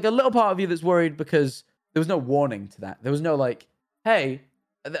 There's like a little part of you that's worried because there was no warning to that. There was no like, hey,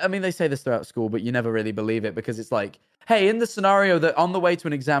 I mean, they say this throughout school, but you never really believe it because it's like, hey, in the scenario that on the way to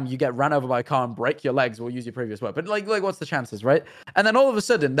an exam, you get ran over by a car and break your legs, we'll use your previous work. But like what's the chances, right? And then all of a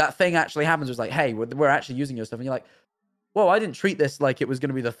sudden that thing actually happens. It's like, hey, we're actually using your stuff. And you're like, whoa, I didn't treat this like it was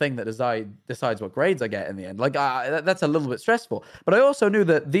going to be the thing that decides what grades I get in the end. Like, that's a little bit stressful. But I also knew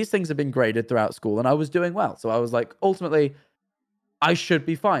that these things have been graded throughout school and I was doing well. So I was like, ultimately, I should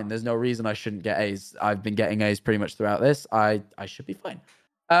be fine. There's no reason I shouldn't get A's. I've been getting A's pretty much throughout this. I should be fine.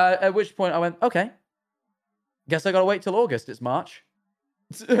 At which point I went, okay, guess I got to wait till August. It's March.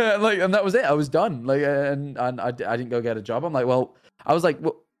 And that was it. I was done. Like, and I didn't go get a job. I'm like, well, I was like,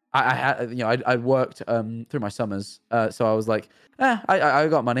 well, I had, I worked through my summers, so I was like, I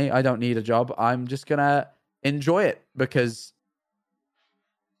got money. I don't need a job. I'm just gonna enjoy it because,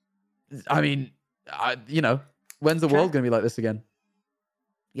 I mean, when's the world gonna be like this again?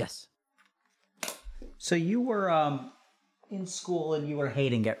 Yes. So you were in school and you were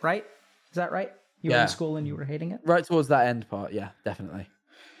hating it, right? Is that right? You were in school and you were hating it? Right towards that end part, yeah, definitely.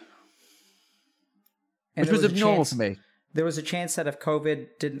 And which was abnormal for me. There was a chance that if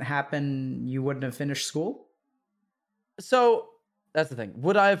COVID didn't happen, you wouldn't have finished school? So that's the thing.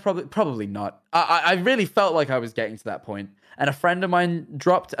 Would I have probably not. I really felt like I was getting to that point. And a friend of mine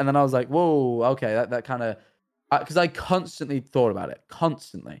dropped, and then I was like, whoa, okay, that kind of... Because I constantly thought about it.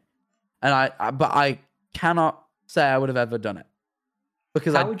 Constantly. And but I cannot say I would have ever done it.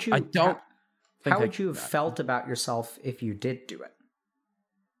 Because I don't... How would you have felt about yourself if you did do it?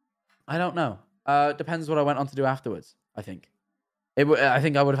 I don't know. Depends what I went on to do afterwards. I think I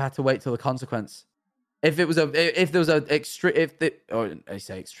think I would have had to wait till the consequence. If there was I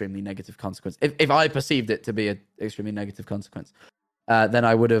say extremely negative consequence. If I perceived it to be an extremely negative consequence, then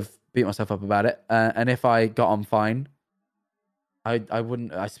I would have beat myself up about it. And if I got on fine, I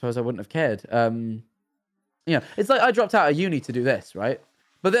wouldn't. I suppose I wouldn't have cared. It's like I dropped out of uni to do this, right?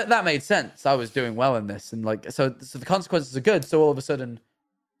 But that made sense. I was doing well in this, and like so the consequences are good. So all of a sudden,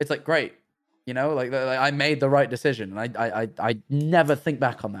 it's like great. You know, like I made the right decision, and I never think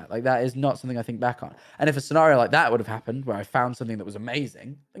back on that. Like that is not something I think back on. And if a scenario like that would have happened, where I found something that was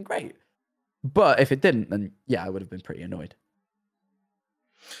amazing, then great. But if it didn't, then yeah, I would have been pretty annoyed.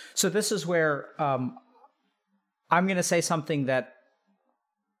 So this is where I'm going to say something that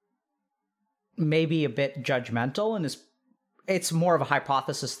may be a bit judgmental, and it's more of a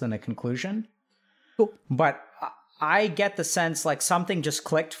hypothesis than a conclusion. Cool. But I get the sense like something just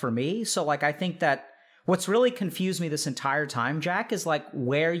clicked for me. So like I think that what's really confused me this entire time, Jack, is like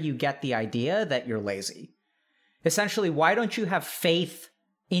where you get the idea that you're lazy. Essentially, why don't you have faith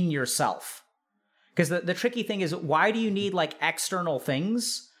in yourself? Because the tricky thing is, why do you need like external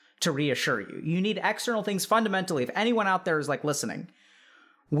things to reassure you? You need external things fundamentally. If anyone out there is like listening,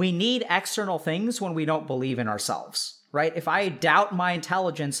 we need external things when we don't believe in ourselves, right? If I doubt my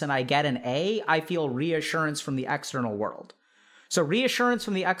intelligence and I get an A, I feel reassurance from the external world. So reassurance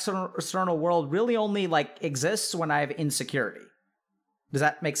from the external world really only like exists when I have insecurity. Does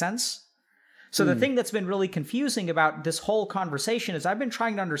that make sense? So the thing that's been really confusing about this whole conversation is I've been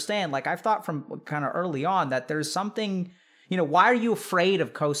trying to understand, like I've thought from kind of early on that there's something, why are you afraid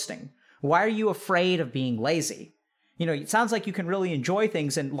of coasting? Why are you afraid of being lazy? It sounds like you can really enjoy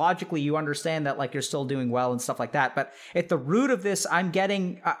things and logically you understand that like you're still doing well and stuff like that. But at the root of this, I'm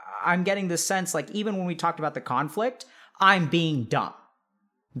getting this sense, like even when we talked about the conflict, I'm being dumb.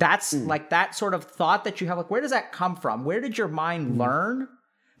 That's like that sort of thought that you have, like, where does that come from? Where did your mind learn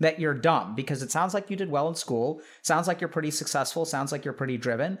that you're dumb? Because it sounds like you did well in school. Sounds like you're pretty successful. Sounds like you're pretty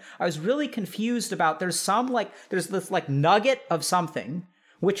driven. I was really confused about, there's this like nugget of something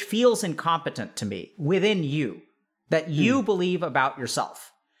which feels incompetent to me within you that you believe about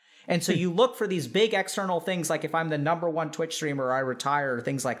yourself. And so you look for these big external things, like if I'm the #1 Twitch streamer or I retire or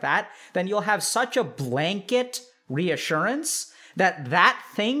things like that, then you'll have such a blanket reassurance that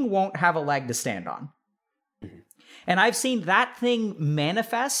thing won't have a leg to stand on. And I've seen that thing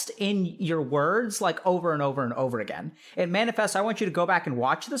manifest in your words like over and over and over again. It manifests. I want you to go back and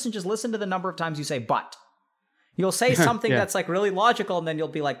watch this and just listen to the number of times you say, but. You'll say something that's like really logical and then you'll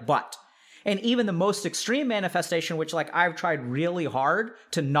be like, but. And even the most extreme manifestation, which like I've tried really hard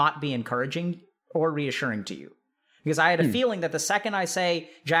to not be encouraging or reassuring to you. Because I had a feeling that the second I say,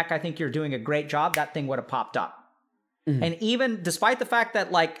 Jack, I think you're doing a great job, that thing would have popped up. And even despite the fact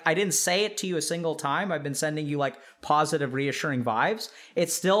that like I didn't say it to you a single time, I've been sending you like positive, reassuring vibes,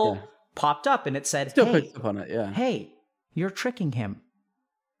 it still popped up and it said, still picked up on it, hey, you're tricking him.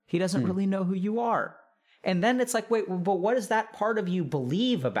 He doesn't really know who you are. And then it's like, wait, but what does that part of you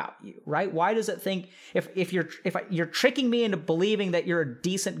believe about you, right? Why does it think if you're tricking me into believing that you're a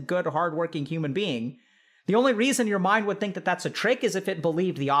decent, good, hardworking human being, the only reason your mind would think that that's a trick is if it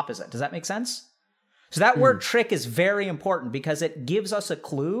believed the opposite. Does that make sense? So that word trick is very important because it gives us a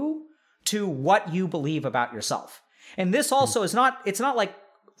clue to what you believe about yourself. And this also it's not like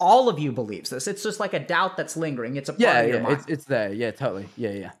all of you believes this. It's just like a doubt that's lingering. It's a part of your mind. It's there. Yeah, totally.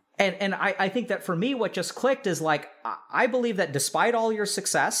 Yeah. And I think that for me, what just clicked is like, I believe that despite all your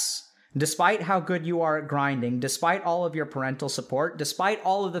success, despite how good you are at grinding, despite all of your parental support, despite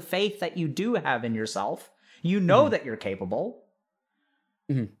all of the faith that you do have in yourself, you know that you're capable.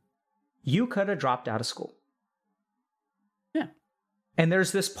 You could have dropped out of school. Yeah. And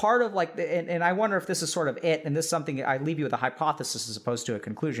there's this part of like, and I wonder if this is sort of it, and this is something I leave you with a hypothesis as opposed to a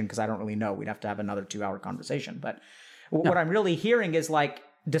conclusion, because I don't really know. We'd have to have another 2-hour conversation. But what I'm really hearing is like,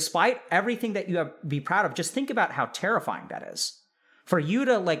 despite everything that you have be proud of, just think about how terrifying that is. For you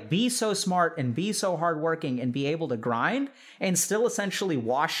to like be so smart and be so hardworking and be able to grind and still essentially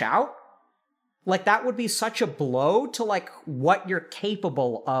wash out, like that would be such a blow to like what you're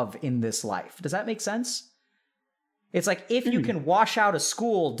capable of in this life. Does that make sense? It's like if you can wash out of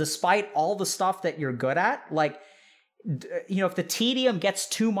school despite all the stuff that you're good at, like, if the tedium gets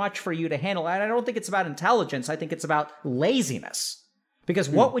too much for you to handle, and I don't think it's about intelligence, I think it's about laziness. Because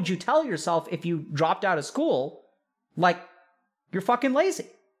what would you tell yourself if you dropped out of school? Like, you're fucking lazy.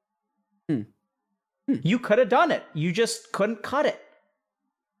 You could have done it. You just couldn't cut it.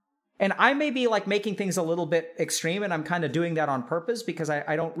 And I may be like making things a little bit extreme, and I'm kind of doing that on purpose because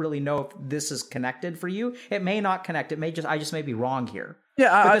I don't really know if this is connected for you. It may not connect. I just may be wrong here.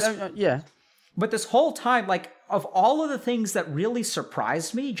 Yeah, But this whole time, like, of all of the things that really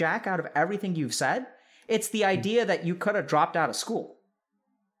surprised me, Jack, out of everything you've said, it's the idea that you could have dropped out of school.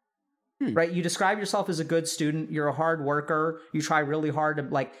 Right? You describe yourself as a good student. You're a hard worker. You try really hard to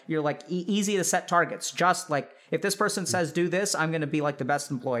like, you're like easy to set targets. Just like if this person says, do this, I'm going to be like the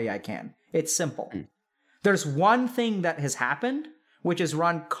best employee I can. It's simple. There's one thing that has happened, which is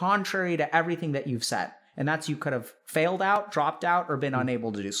run contrary to everything that you've said. And that's you could have failed out, dropped out, or been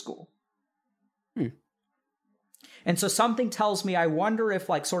unable to do school. And so something tells me, I wonder if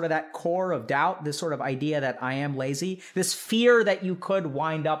like sort of that core of doubt, this sort of idea that I am lazy, this fear that you could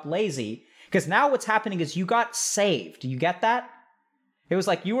wind up lazy, because now what's happening is you got saved. You get that? It was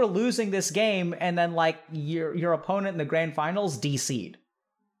like you were losing this game and then like your opponent in the grand finals DC'd.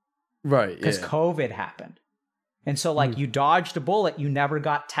 Right. Because COVID happened. And so like you dodged a bullet, you never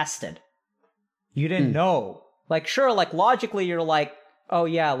got tested. You didn't know. Like sure, like logically you're like, oh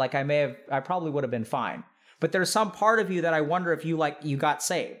yeah, like I probably would have been fine. But there's some part of you that I wonder if you got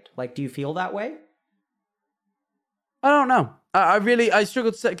saved. Like, do you feel that way? I don't know. I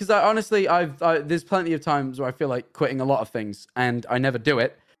struggle to say, because honestly, there's plenty of times where I feel like quitting a lot of things and I never do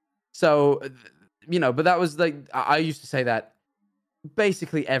it. So, but that was like, I used to say that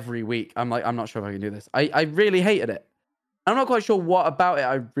basically every week. I'm like, I'm not sure if I can do this. I really hated it. I'm not quite sure what about it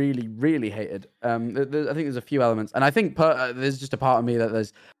I really, really hated. I think there's a few elements. And I think there's just a part of me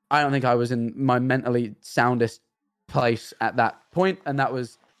that I don't think I was in my mentally soundest place at that point. And that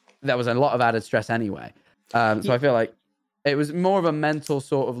was a lot of added stress anyway. So I feel like it was more of a mental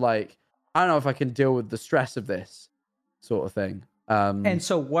sort of like, I don't know if I can deal with the stress of this sort of thing. And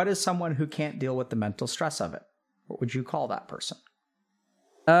so what is someone who can't deal with the mental stress of it? What would you call that person?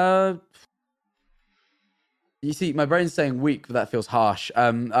 You see, my brain's saying weak, but that feels harsh.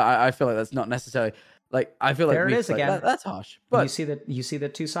 I feel like that's not necessarily like, I feel like there it is again. That's harsh. But you see the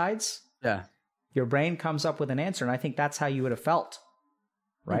two sides? Yeah. Your brain comes up with an answer, and I think that's how you would have felt.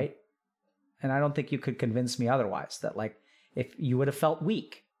 Right? And I don't think you could convince me otherwise that like if you would have felt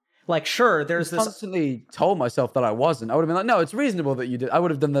weak. Like sure, there's this constantly told myself that I wasn't. I would have been like, no, it's reasonable that you did. I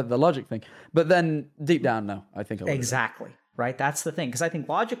would have done the logic thing. But then deep down, no, I think I would. Exactly. Right? That's the thing. Because I think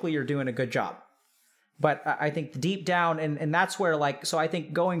logically you're doing a good job. But I think deep down, and that's where like, so I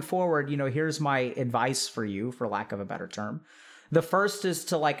think going forward, here's my advice for you, for lack of a better term. The first is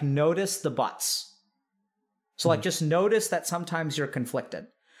to like notice the buts. So like just notice that sometimes you're conflicted.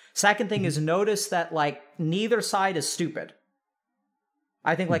 Second thing is notice that like neither side is stupid.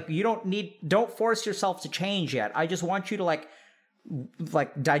 I think like you don't force yourself to change yet. I just want you to like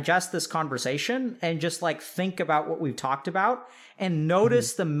digest this conversation and just like think about what we've talked about and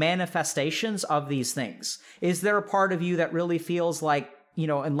notice the manifestations of these things. Is there a part of you that really feels like,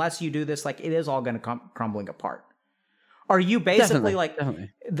 unless you do this, like it is all going to come crumbling apart? Are you basically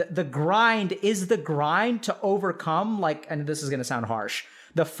the grind is the grind to overcome like, and this is going to sound harsh,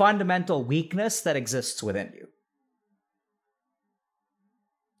 the fundamental weakness that exists within you?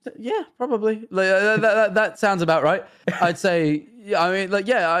 Yeah, probably. Like, that sounds about right. I'd say. I mean, like,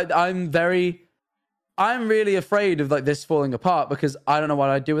 yeah, I'm really afraid of like this falling apart because I don't know what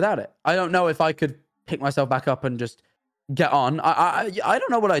I'd do without it. I don't know if I could pick myself back up and just get on. I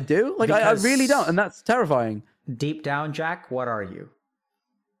don't know what I'd do. Like, I really don't, and that's terrifying. Deep down, Jack, what are you?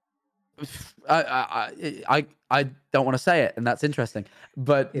 I don't want to say it, and that's interesting.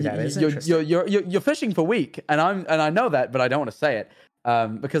 But you're fishing for weak, and I know that, but I don't want to say it.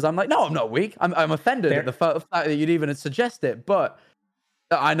 Because I'm like, no, I'm not weak. I'm offended at the fact that you'd even suggest it, but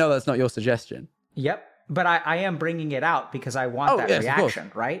I know that's not your suggestion. Yep, but I am bringing it out because I want that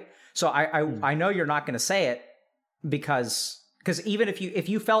reaction, right? So I know you're not going to say it because even if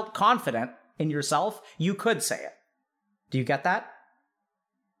you felt confident in yourself, you could say it. Do you get that?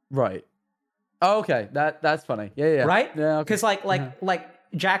 Right. Oh, okay. That's funny. Yeah. Right? Yeah. Because like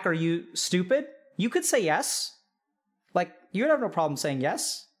Jack, are you stupid? You could say yes. Like, you would have no problem saying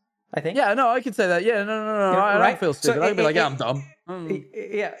yes, I think. Yeah, no, I could say that. Yeah, no. I don't feel stupid. So I'd be like, yeah, I'm dumb.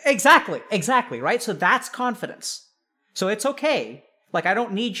 Yeah, exactly, right? So that's confidence. So it's okay. Like, I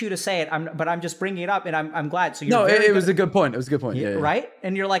don't need you to say it, but I'm just bringing it up, and I'm glad. So you're it was a good point. It was a good point. Yeah. Right?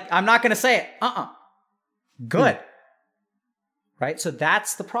 And you're like, I'm not going to say it. Good. Right? So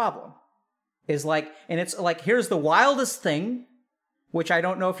that's the problem. Is like, and it's like, here's the wildest thing, which I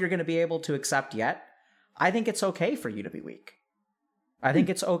don't know if you're going to be able to accept yet. I think it's okay for you to be weak. I think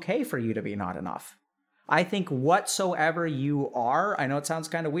it's okay for you to be not enough. I think whatsoever you are, I know it sounds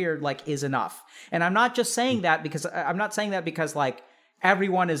kind of weird, like is enough. And I'm not just saying that because like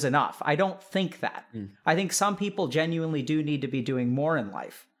everyone is enough. I don't think that. I think some people genuinely do need to be doing more in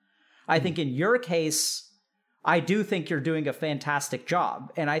life. I think in your case, I do think you're doing a fantastic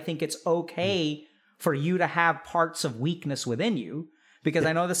job. And I think it's okay for you to have parts of weakness within you. Because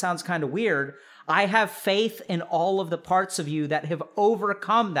I know this sounds kind of weird. I have faith in all of the parts of you that have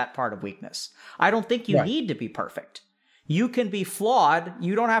overcome that part of weakness. I don't think you need to be perfect. You can be flawed.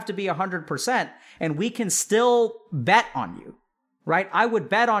 You don't have to be 100%. And we can still bet on you, right? I would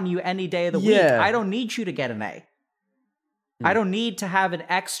bet on you any day of the week. I don't need you to get an A. I don't need to have an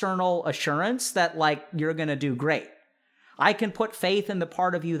external assurance that like you're going to do great. I can put faith in the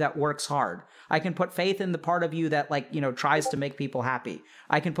part of you that works hard. I can put faith in the part of you that, like, you know, tries to make people happy.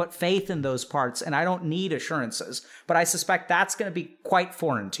 I can put faith in those parts, and I don't need assurances. But I suspect that's going to be quite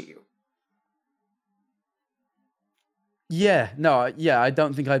foreign to you. Yeah, no, yeah, I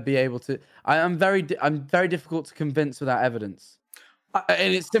don't think I'd be able to. I'm very difficult to convince without evidence.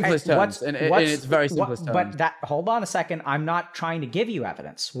 In its simplest terms, in its very simplest terms. But hold on a second. I'm not trying to give you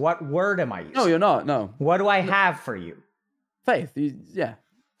evidence. What word am I using? No, you're not. No. What do I have for you? Faith. Yeah.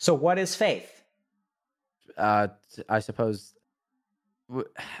 So what is faith? I suppose,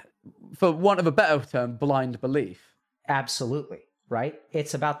 for want of a better term, blind belief. Absolutely. Right?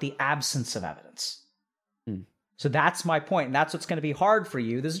 It's about the absence of evidence. Hmm. So that's my point. And that's what's going to be hard for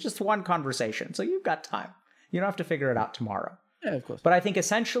you. This is just one conversation. So you've got time. You don't have to figure it out tomorrow. Yeah, of course. But I think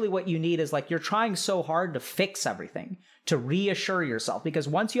essentially what you need is, like, you're trying so hard to fix everything, to reassure yourself, because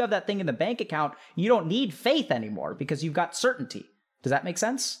once you have that thing in the bank account, you don't need faith anymore because you've got certainty. Does that make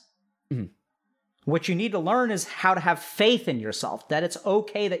sense? Mm-hmm. What you need to learn is how to have faith in yourself, that it's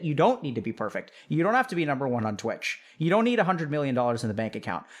okay that you don't need to be perfect. You don't have to be #1 on Twitch. You don't need $100 million in the bank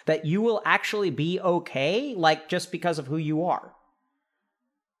account, that you will actually be okay, like, just because of who you are.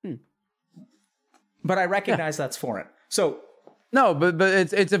 But I recognize that's foreign. So, no, but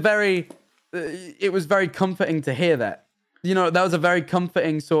it's a very, it was very comforting to hear that. You know, that was a very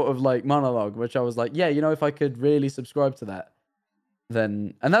comforting sort of like monologue, which I was like, yeah, you know, if I could really subscribe to that,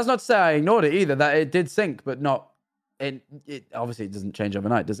 then, and that's not to say I ignored it either, that it did sink, but not, it obviously it doesn't change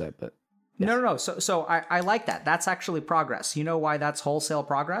overnight, does it? But yes. No. So I like that. That's actually progress. You know why that's wholesale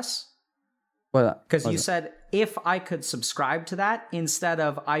progress? Because you said, if I could subscribe to that, instead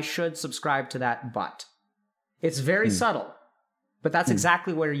of I should subscribe to that, but. It's very subtle, but that's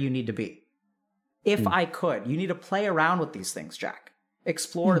exactly where you need to be. If I could, you need to play around with these things, Jack.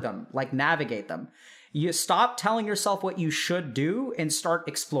 Explore them, like navigate them. You stop telling yourself what you should do and start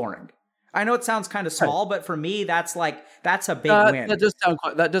exploring. I know it sounds kind of small, but for me, that's a big win. That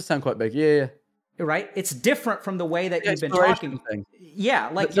does sound quite big. Yeah. Right? It's different from the way that you've been talking. Thing. Yeah,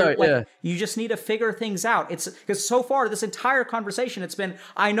 you just need to figure things out. It's because so far this entire conversation, it's been,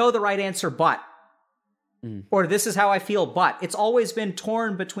 I know the right answer, but. Or this is how I feel, but it's always been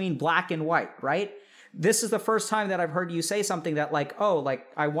torn between black and white, right? This is the first time that I've heard you say something that, like, oh, like,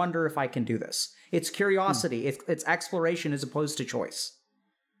 I wonder if I can do this. It's curiosity. It's exploration as opposed to choice.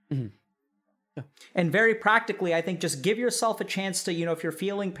 Mm-hmm. Yeah. And very practically, I think just give yourself a chance to, you know, if you're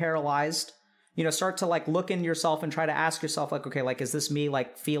feeling paralyzed, you know, start to, like, look in yourself and try to ask yourself, like, okay, like, is this me,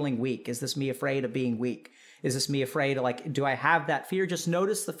 like, feeling weak? Is this me afraid of being weak? Is this me afraid of, like, do I have that fear? Just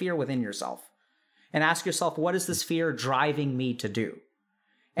notice the fear within yourself. And ask yourself, what is this fear driving me to do?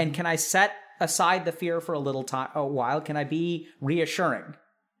 And can I set aside the fear for a while? Can I be reassuring?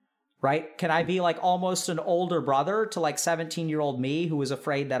 Right? Can I be like almost an older brother to like 17-year-old me who was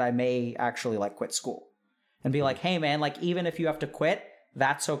afraid that I may actually like quit school? And be like, hey man, like even if you have to quit,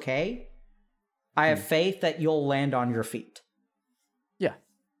 that's okay. I have faith that you'll land on your feet. Yeah.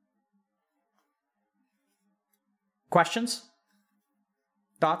 Questions?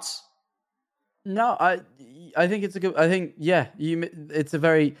 Thoughts? No, I think it's a good. I think it's a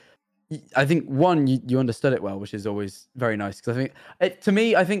very. I think one, you understood it well, which is always very nice, because I think to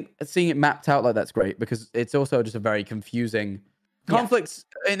me, I think seeing it mapped out like that's great, because it's also just a very confusing conflicts,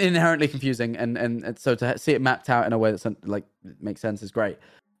 inherently confusing, and so to see it mapped out in a way that's like makes sense is great.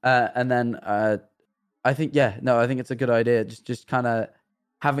 And then I think I think it's a good idea. Just kind of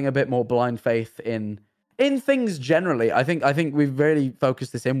having a bit more blind faith in things generally. I think we've really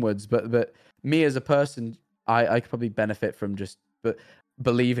focused this inwards, but me as a person, I could probably benefit from just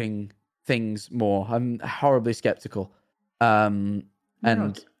believing things more. I'm horribly skeptical. Don't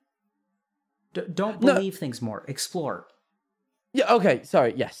believe things more. Explore. Yeah. Okay.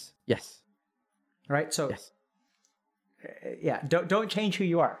 Sorry. Yes. Right. So. Yes. Yeah. Don't change who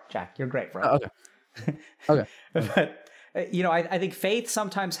you are, Jack. You're great, bro. Okay. Okay. But you know, I think faith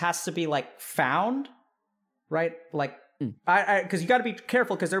sometimes has to be like found, right? Like. Because you got to be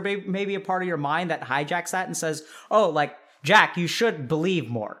careful, because there may be a part of your mind that hijacks that and says, oh, like, Jack, you should believe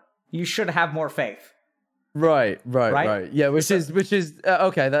more. You should have more faith. Right. Yeah, which is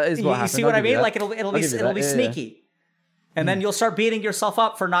okay. That is what happened. You see what I mean? Like it'll be sneaky, and then you'll start beating yourself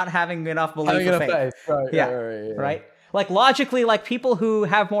up for not having enough belief or faith. Right. Like logically, like people who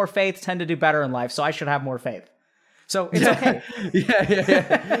have more faith tend to do better in life, so I should have more faith. So it's okay.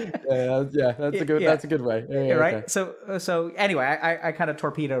 Yeah. That's a good way. Yeah, right. Okay. So anyway, I kind of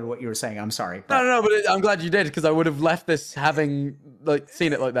torpedoed what you were saying. I'm sorry. But... No, but I'm glad you did, because I would have left this having like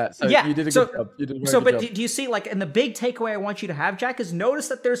seen it like that. So you did a good job. You did a very good job. Do you see, like, and the big takeaway I want you to have, Jack, is notice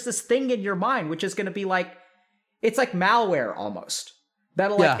that there's this thing in your mind which is going to be like, It's like malware almost.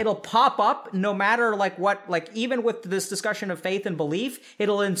 That'll like it'll pop up no matter like what, like even with this discussion of faith and belief,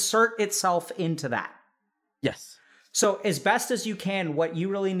 it'll insert itself into that. Yes. So as best as you can, what you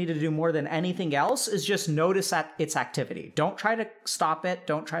really need to do more than anything else is just notice its activity. Don't try to stop it.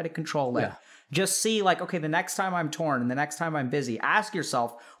 Don't try to control it. Just see like, okay, the next time I'm torn and the next time I'm busy, ask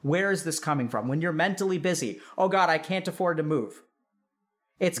yourself, where is this coming from? When you're mentally busy, oh God, I can't afford to move.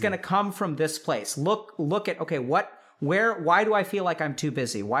 It's going to come from this place. Look at, okay, why do I feel like I'm too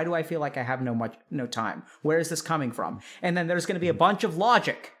busy? Why do I feel like I have no time? Where is this coming from? And then there's going to be a bunch of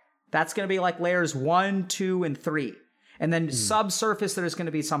logic. That's going to be like layers 1, 2, and 3. And then subsurface, there's going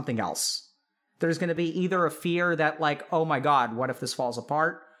to be something else. There's going to be either a fear that like, oh my God, what if this falls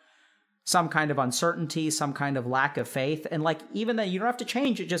apart? Some kind of uncertainty, some kind of lack of faith. And like, even then you don't have to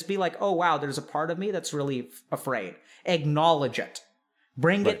change it. Just be like, oh wow, there's a part of me that's really afraid. Acknowledge it.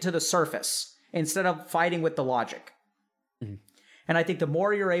 Bring it to the surface instead of fighting with the logic. And I think the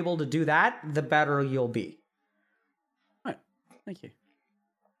more you're able to do that, the better you'll be. All right. Thank you.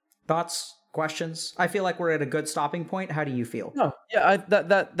 Thoughts, questions? I feel like we're at a good stopping point. How do you feel? No, yeah,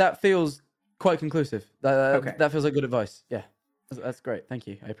 that feels quite conclusive. That feels like good advice. Yeah, that's great. Thank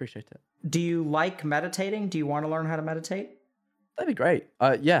you. I appreciate it. Do you like meditating? Do you want to learn how to meditate? That'd be great.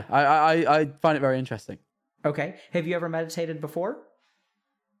 Yeah, I find it very interesting. Okay. Have you ever meditated before?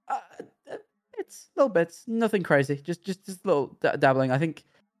 It's little bits, nothing crazy. Just a little dabbling. I think,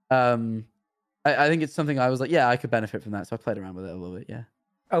 I think it's something I was like, yeah, I could benefit from that. So I played around with it a little bit. Yeah.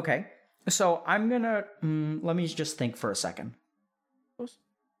 Okay. So I'm gonna let me just think for a second. Of course.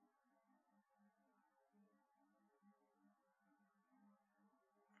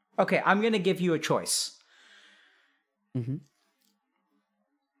 Okay, I'm gonna give you a choice.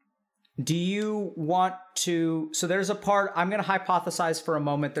 Do you want to... So there's a part... I'm going to hypothesize for a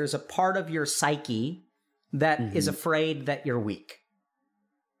moment. There's a part of your psyche that is afraid that you're weak.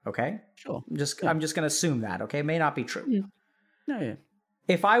 Okay? Sure. I'm just going to assume that, okay? It may not be true. No, yeah.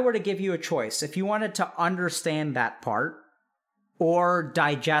 If I were to give you a choice, if you wanted to understand that part or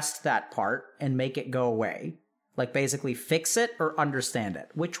digest that part and make it go away, like basically fix it or understand it,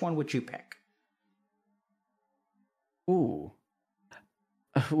 which one would you pick? Ooh,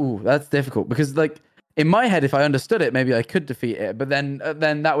 that's difficult because, like, in my head, if I understood it, maybe I could defeat it. But then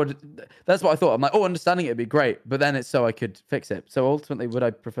that's what I thought. I'm like, understanding it would be great, but then it's so I could fix it. So ultimately, would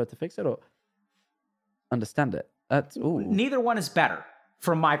I prefer to fix it or understand it? Neither one is better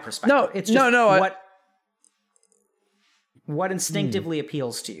from my perspective. No, it's just what instinctively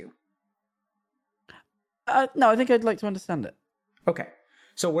appeals to you. No, I think I'd like to understand it. Okay,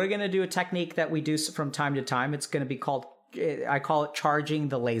 so we're gonna do a technique that we do from time to time. It's gonna be called... I call it charging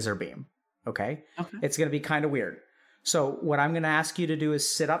the laser beam. Okay? It's going to be kind of weird. So what I'm going to ask you to do is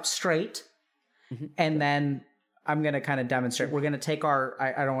sit up straight, and then I'm going to kind of demonstrate. We're going to take our...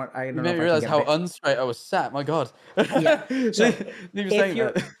 I don't know. You made me realize how unstraight I was sat. My God. Yeah. So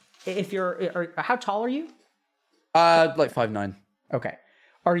if you're... How tall are you? Like 5'9". Okay.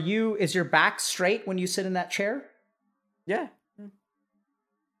 Is your back straight when you sit in that chair? Yeah.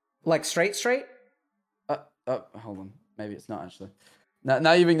 Like straight? Hold on. Maybe it's not actually.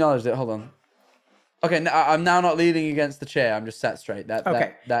 Now you've acknowledged it. Hold on. Okay, I'm now not leaning against the chair. I'm just sat straight. That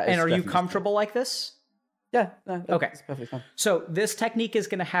is. And are you comfortable like this? Yeah. No, okay. That's perfectly fine. So this technique is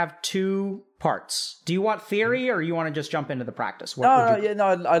going to have 2 parts. Do you want theory or you want to just jump into the practice?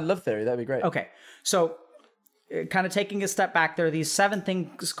 I'd love theory. That'd be great. Okay. So kind of taking a step back, there are these 7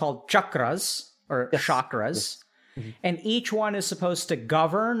 things called chakras or chakras. Yes. And each one is supposed to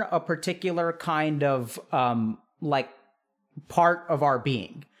govern a particular kind of part of our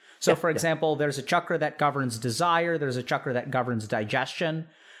being. So for example, there's a chakra that governs desire. There's a chakra that governs digestion.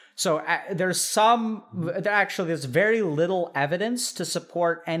 So there's very little evidence to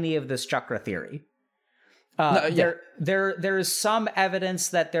support any of this chakra theory. There is some evidence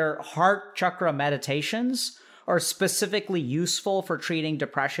that their heart chakra meditations are specifically useful for treating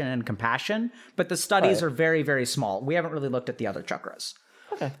depression and compassion, but the studies are very, very small. We haven't really looked at the other chakras.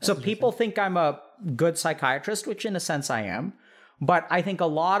 Okay. So people think I'm a good psychiatrist, which in a sense I am. But I think a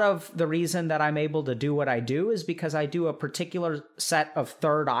lot of the reason that I'm able to do what I do is because I do a particular set of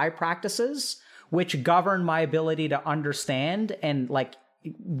third eye practices, which govern my ability to understand and like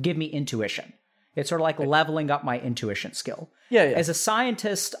give me intuition. It's sort of like leveling up my intuition skill. Yeah. As a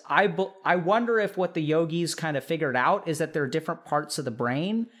scientist, I wonder if what the yogis kind of figured out is that there are different parts of the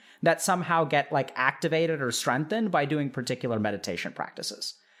brain that somehow get like activated or strengthened by doing particular meditation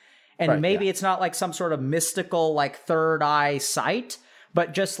practices. And maybe it's not like some sort of mystical like third eye sight,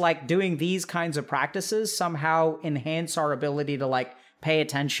 but just like doing these kinds of practices somehow enhance our ability to like pay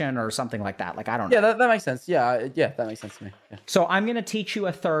attention or something like that. Like, I don't know. Yeah, that makes sense. Yeah, that makes sense to me. Yeah. So I'm going to teach you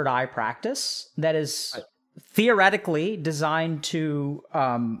a third eye practice that is theoretically designed to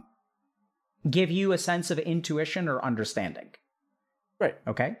give you a sense of intuition or understanding. Right.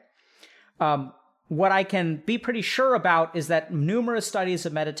 Okay. What I can be pretty sure about is that numerous studies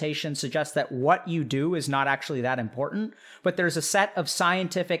of meditation suggest that what you do is not actually that important, but there's a set of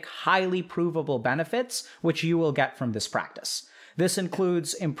scientific, highly provable benefits which you will get from this practice. This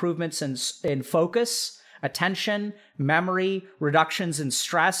includes improvements in focus, attention, memory, reductions in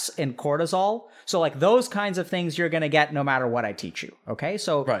stress and cortisol. So like those kinds of things you're going to get no matter what I teach you. Okay.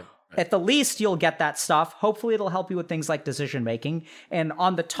 So at the least, you'll get that stuff. Hopefully, it'll help you with things like decision making. And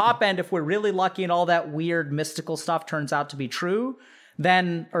on the top end, if we're really lucky and all that weird mystical stuff turns out to be true,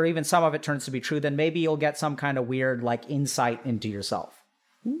 then, or even some of it turns to be true, then maybe you'll get some kind of weird like insight into yourself.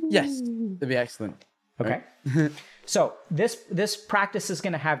 Yes, that'd be excellent. Okay. So this practice is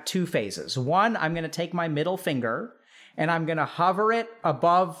going to have two phases. One, I'm going to take my middle finger and I'm going to hover it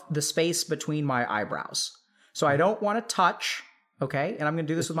above the space between my eyebrows. So I don't want to touch. Okay, and I'm going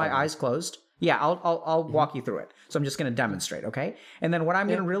to do this with my eyes closed. Yeah, I'll walk you through it. So I'm just going to demonstrate, okay? And then what I'm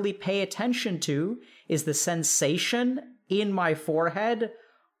going to really pay attention to is the sensation in my forehead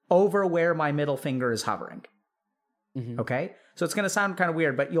over where my middle finger is hovering. Okay? So it's going to sound kind of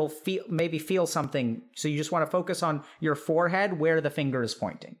weird, but you'll maybe feel something. So you just want to focus on your forehead where the finger is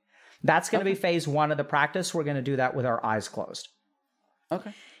pointing. That's going to be phase one of the practice. We're going to do that with our eyes closed.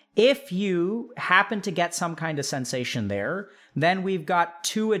 Okay. If you happen to get some kind of sensation there, then we've got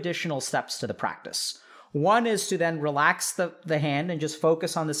two additional steps to the practice. One is to then relax the hand and just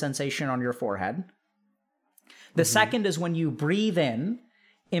focus on the sensation on your forehead. The second is when you breathe in,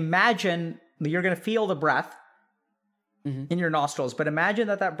 imagine you're going to feel the breath in your nostrils, but imagine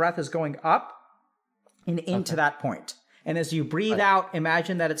that breath is going up and into that point. And as you breathe out,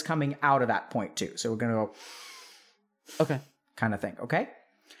 imagine that it's coming out of that point too. So we're going to go, kind of thing, okay?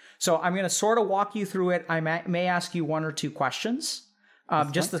 So I'm going to sort of walk you through it. I may ask you one or two questions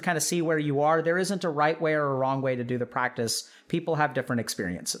just to kind of see where you are. There isn't a right way or a wrong way to do the practice. People have different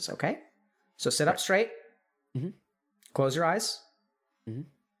experiences, okay? So sit up straight. Close your eyes.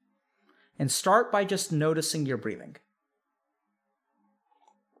 And start by just noticing your breathing.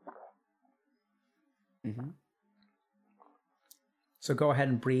 So go ahead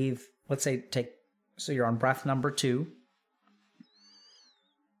and breathe. Let's say so you're on breath number 2.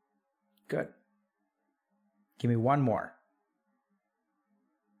 Good. Give me one more.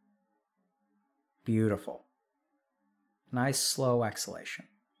 Beautiful. Nice, slow exhalation.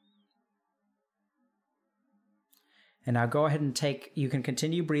 And now go ahead and you can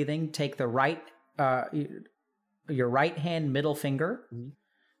continue breathing. Take the your right hand middle finger.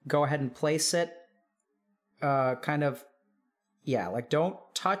 Go ahead and place it like don't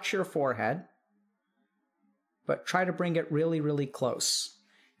touch your forehead, but try to bring it really, really close.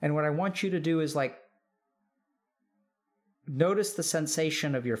 And what I want you to do is like, notice the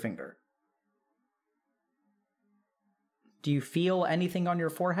sensation of your finger. Do you feel anything on your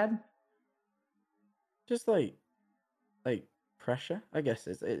forehead? Just like pressure, I guess.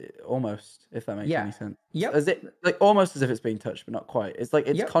 It's almost, if that makes any sense. Yep. As it like almost as if it's being touched, but not quite. It's like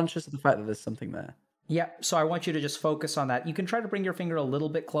it's conscious of the fact that there's something there. Yep. So I want you to just focus on that. You can try to bring your finger a little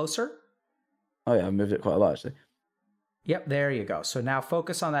bit closer. Oh yeah, I moved it quite a lot actually. Yep, there you go. So now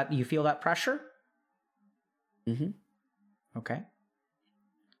focus on that. You feel that pressure? Okay.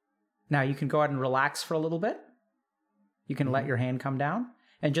 Now you can go ahead and relax for a little bit. You can let your hand come down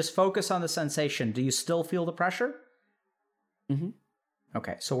and just focus on the sensation. Do you still feel the pressure?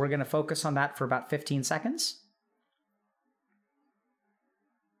 Okay, so we're going to focus on that for about 15 seconds.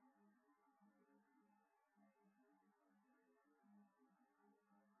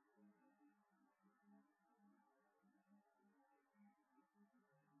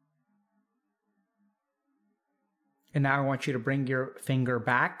 And now I want you to bring your finger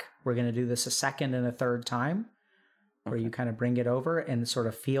back. We're going to do this a second and a third time, where you kind of bring it over and sort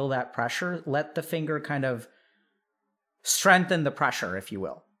of feel that pressure. Let the finger kind of strengthen the pressure, if you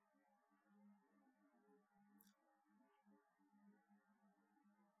will.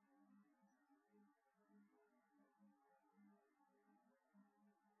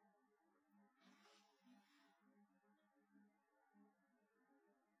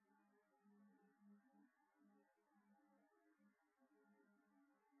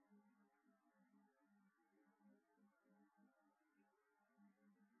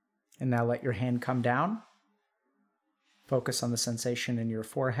 And now let your hand come down. Focus on the sensation in your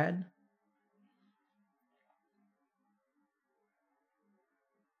forehead.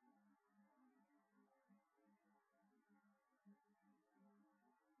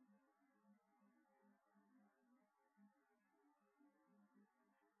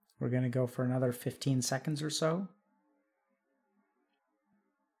 We're going to go for another 15 seconds or so.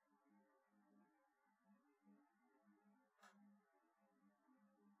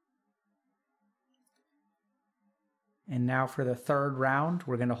 And now for the third round,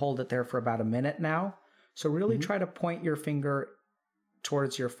 we're going to hold it there for about a minute now. So really try to point your finger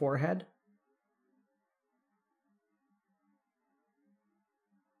towards your forehead.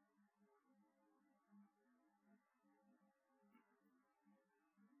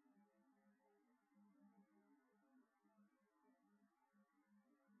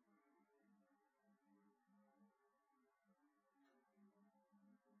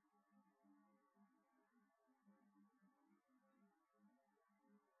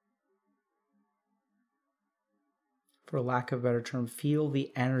 For lack of a better term, feel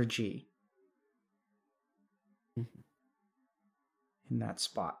the energy in that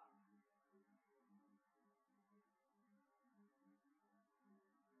spot.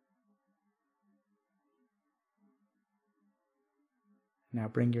 Now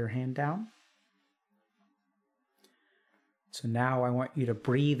bring your hand down. So now I want you to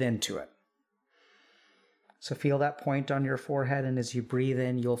breathe into it. So feel that point on your forehead, and as you breathe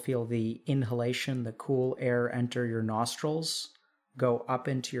in, you'll feel the inhalation, the cool air enter your nostrils, go up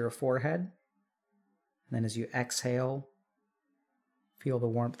into your forehead. And then as you exhale, feel the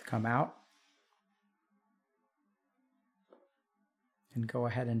warmth come out. And go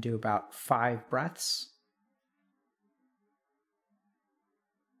ahead and do about 5 breaths.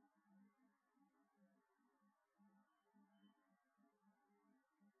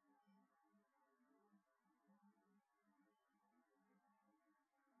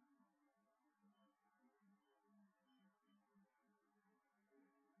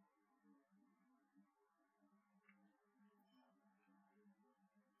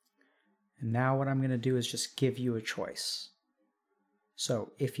 And now what I'm going to do is just give you a choice.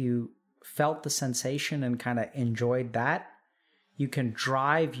 So if you felt the sensation and kind of enjoyed that, you can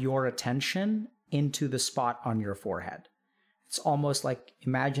drive your attention into the spot on your forehead. It's almost like,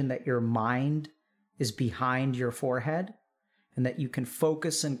 imagine that your mind is behind your forehead and that you can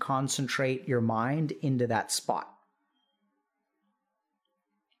focus and concentrate your mind into that spot.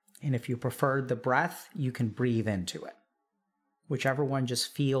 And if you preferred the breath, you can breathe into it. Whichever one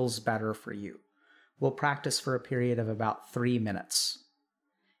just feels better for you. We'll practice for a period of about 3 minutes.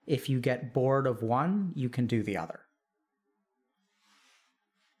 If you get bored of one, you can do the other.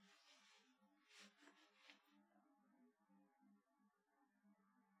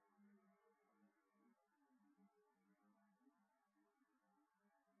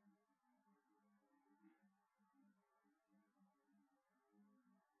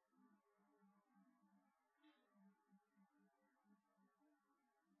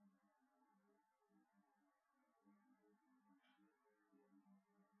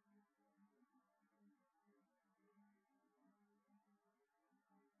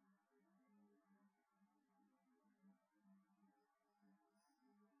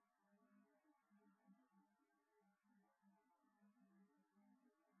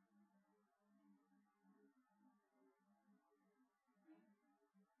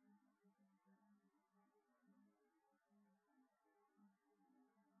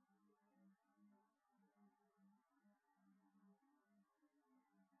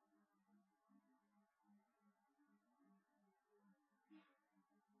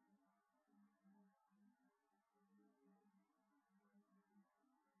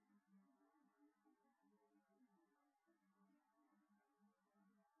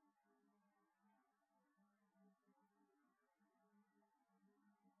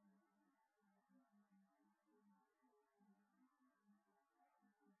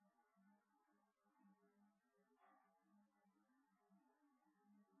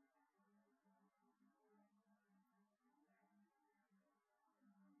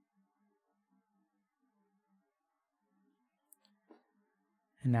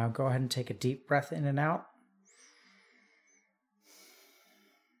 And now go ahead and take a deep breath in and out.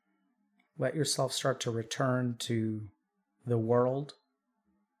 Let yourself start to return to the world.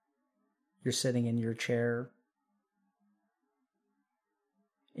 You're sitting in your chair,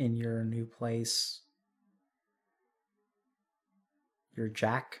 in your new place. You're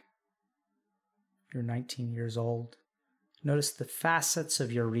Jack. You're 19 years old. Notice the facets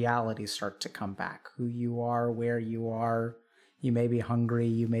of your reality start to come back. Who you are, where you are. You may be hungry,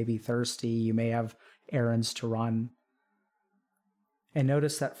 you may be thirsty, you may have errands to run. And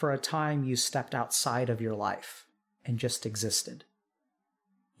notice that for a time you stepped outside of your life and just existed.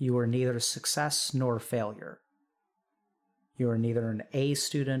 You were neither success nor failure. You were neither an A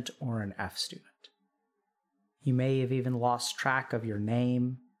student or an F student. You may have even lost track of your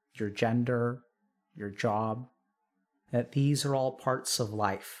name, your gender, your job, that these are all parts of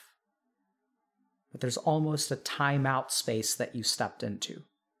life. But there's almost a timeout space that you stepped into.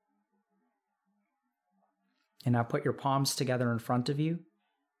 And now put your palms together in front of you,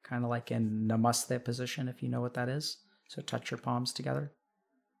 kind of like in Namaste position, if you know what that is. So touch your palms together.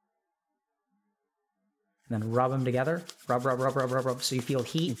 And then rub them together. Rub, rub, rub, rub, rub, rub. So you feel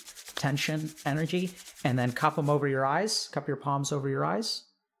heat, tension, energy. And then cup them over your eyes. Cup your palms over your eyes.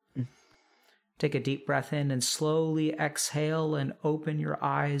 Take a deep breath in and slowly exhale and open your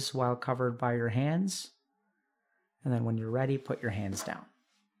eyes while covered by your hands. And then when you're ready, put your hands down.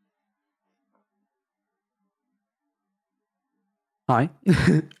 Hi.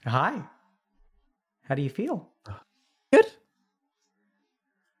 Hi. How do you feel? Good.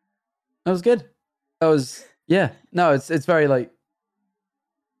 That was good. That was, yeah. No, it's very like,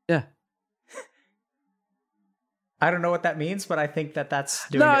 yeah. I don't know what that means, but I think that's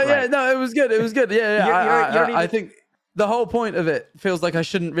doing it right. Yeah, no, it was good. It was good. Yeah, yeah. I think the whole point of it feels like I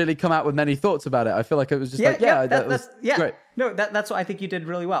shouldn't really come out with many thoughts about it. I feel like it was just that was great. No, that's what I think you did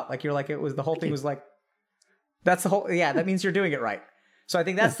really well. Like you're like, it was, the whole thing was like, that's the whole, that means you're doing it right. So I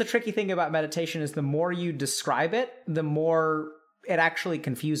think that's the tricky thing about meditation is the more you describe it, the more it actually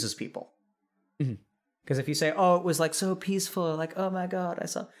confuses people. Because if you say, oh, it was like so peaceful, like, oh my God, I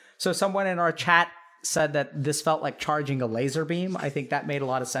saw. So someone in our chat said that this felt like charging a laser beam. I think that made a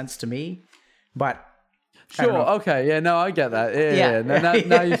lot of sense to me, but sure. Okay. Yeah, no, I get that. Yeah.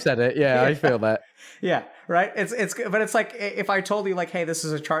 Now you've said it. Yeah, I feel that. Yeah. Right. But it's like, if I told you like, hey, this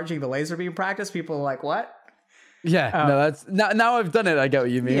is a charging the laser beam practice, people are like, what? Yeah. No, that's now I've done it. I get what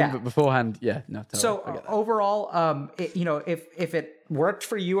you mean. Yeah. But beforehand, yeah. No. Totally, so overall, if it worked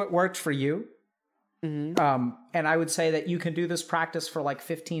for you, it worked for you. Mm-hmm. And I would say that you can do this practice for like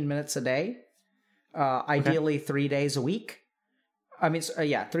 15 minutes a day. Ideally 3 days a week.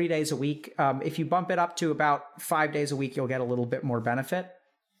 3 days a week. If you bump it up to about 5 days a week, you'll get a little bit more benefit.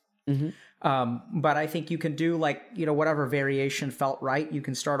 But I think you can do like, whatever variation felt right. You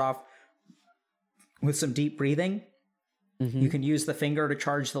can start off with some deep breathing. You can use the finger to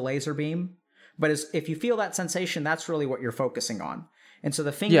charge the laser beam. But if you feel that sensation, that's really what you're focusing on. And so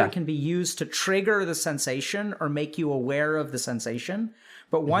the finger can be used to trigger the sensation or make you aware of the sensation.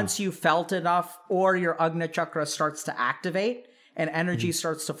 But once you've felt enough or your Agna chakra starts to activate and energy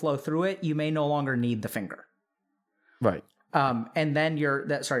starts to flow through it, you may no longer need the finger. Right. And then your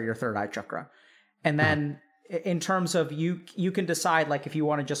third eye chakra. And then in terms of you can decide like if you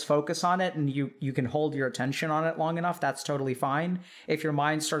want to just focus on it and you can hold your attention on it long enough, that's totally fine. If your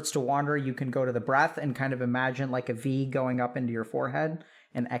mind starts to wander, you can go to the breath and kind of imagine like a V going up into your forehead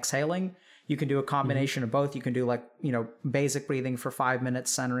and exhaling. You can do a combination of both. You can do like, basic breathing for 5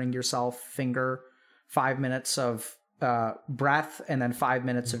 minutes, centering yourself, finger, 5 minutes of breath, and then 5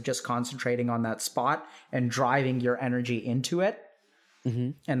 minutes of just concentrating on that spot and driving your energy into it,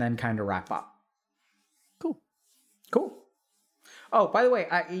 and then kind of wrap up. Cool. Oh, by the way,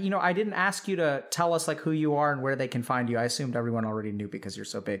 I didn't ask you to tell us like who you are and where they can find you. I assumed everyone already knew because you're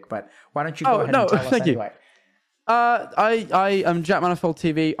so big, but why don't you go ahead and tell us anyway? I am Jack Manifold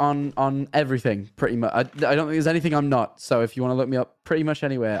TV on everything, pretty much. I don't think there's anything I'm not. So if you want to look me up pretty much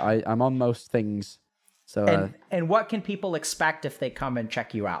anywhere, I'm on most things. So and what can people expect if they come and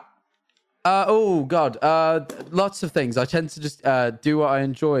check you out? Oh God, lots of things. I tend to just do what I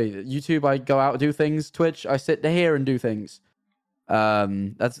enjoy. YouTube, I go out and do things. Twitch, I sit here and do things.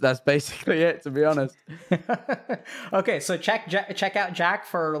 That's basically it, to be honest. Okay, so check out Jack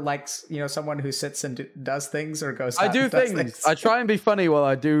for like someone who sits and does things or goes. I do things. I try and be funny while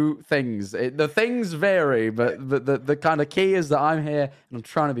I do things. The things vary, but the kind of key is that I'm here and I'm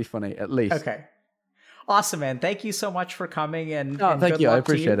trying to be funny at least. Okay, awesome, man. Thank you so much for coming and thank you. I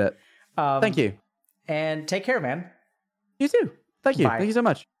appreciate it. Thank you. And take care, man. You too. Thank you. Bye. Thank you so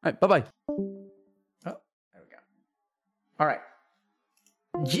much. All right, bye-bye. Oh, there we go. All right.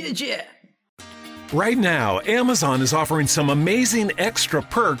 Yeah. Right now, Amazon is offering some amazing extra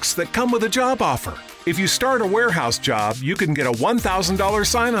perks that come with a job offer. If you start a warehouse job, you can get a $1,000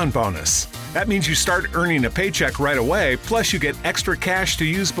 sign-on bonus. That means you start earning a paycheck right away, plus you get extra cash to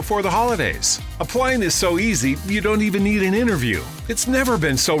use before the holidays. Applying is so easy, you don't even need an interview. It's never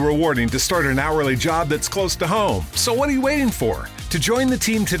been so rewarding to start an hourly job that's close to home. So what are you waiting for? To join the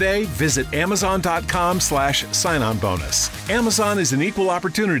team today, visit Amazon.com/sign-on bonus. Amazon is an equal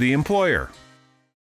opportunity employer.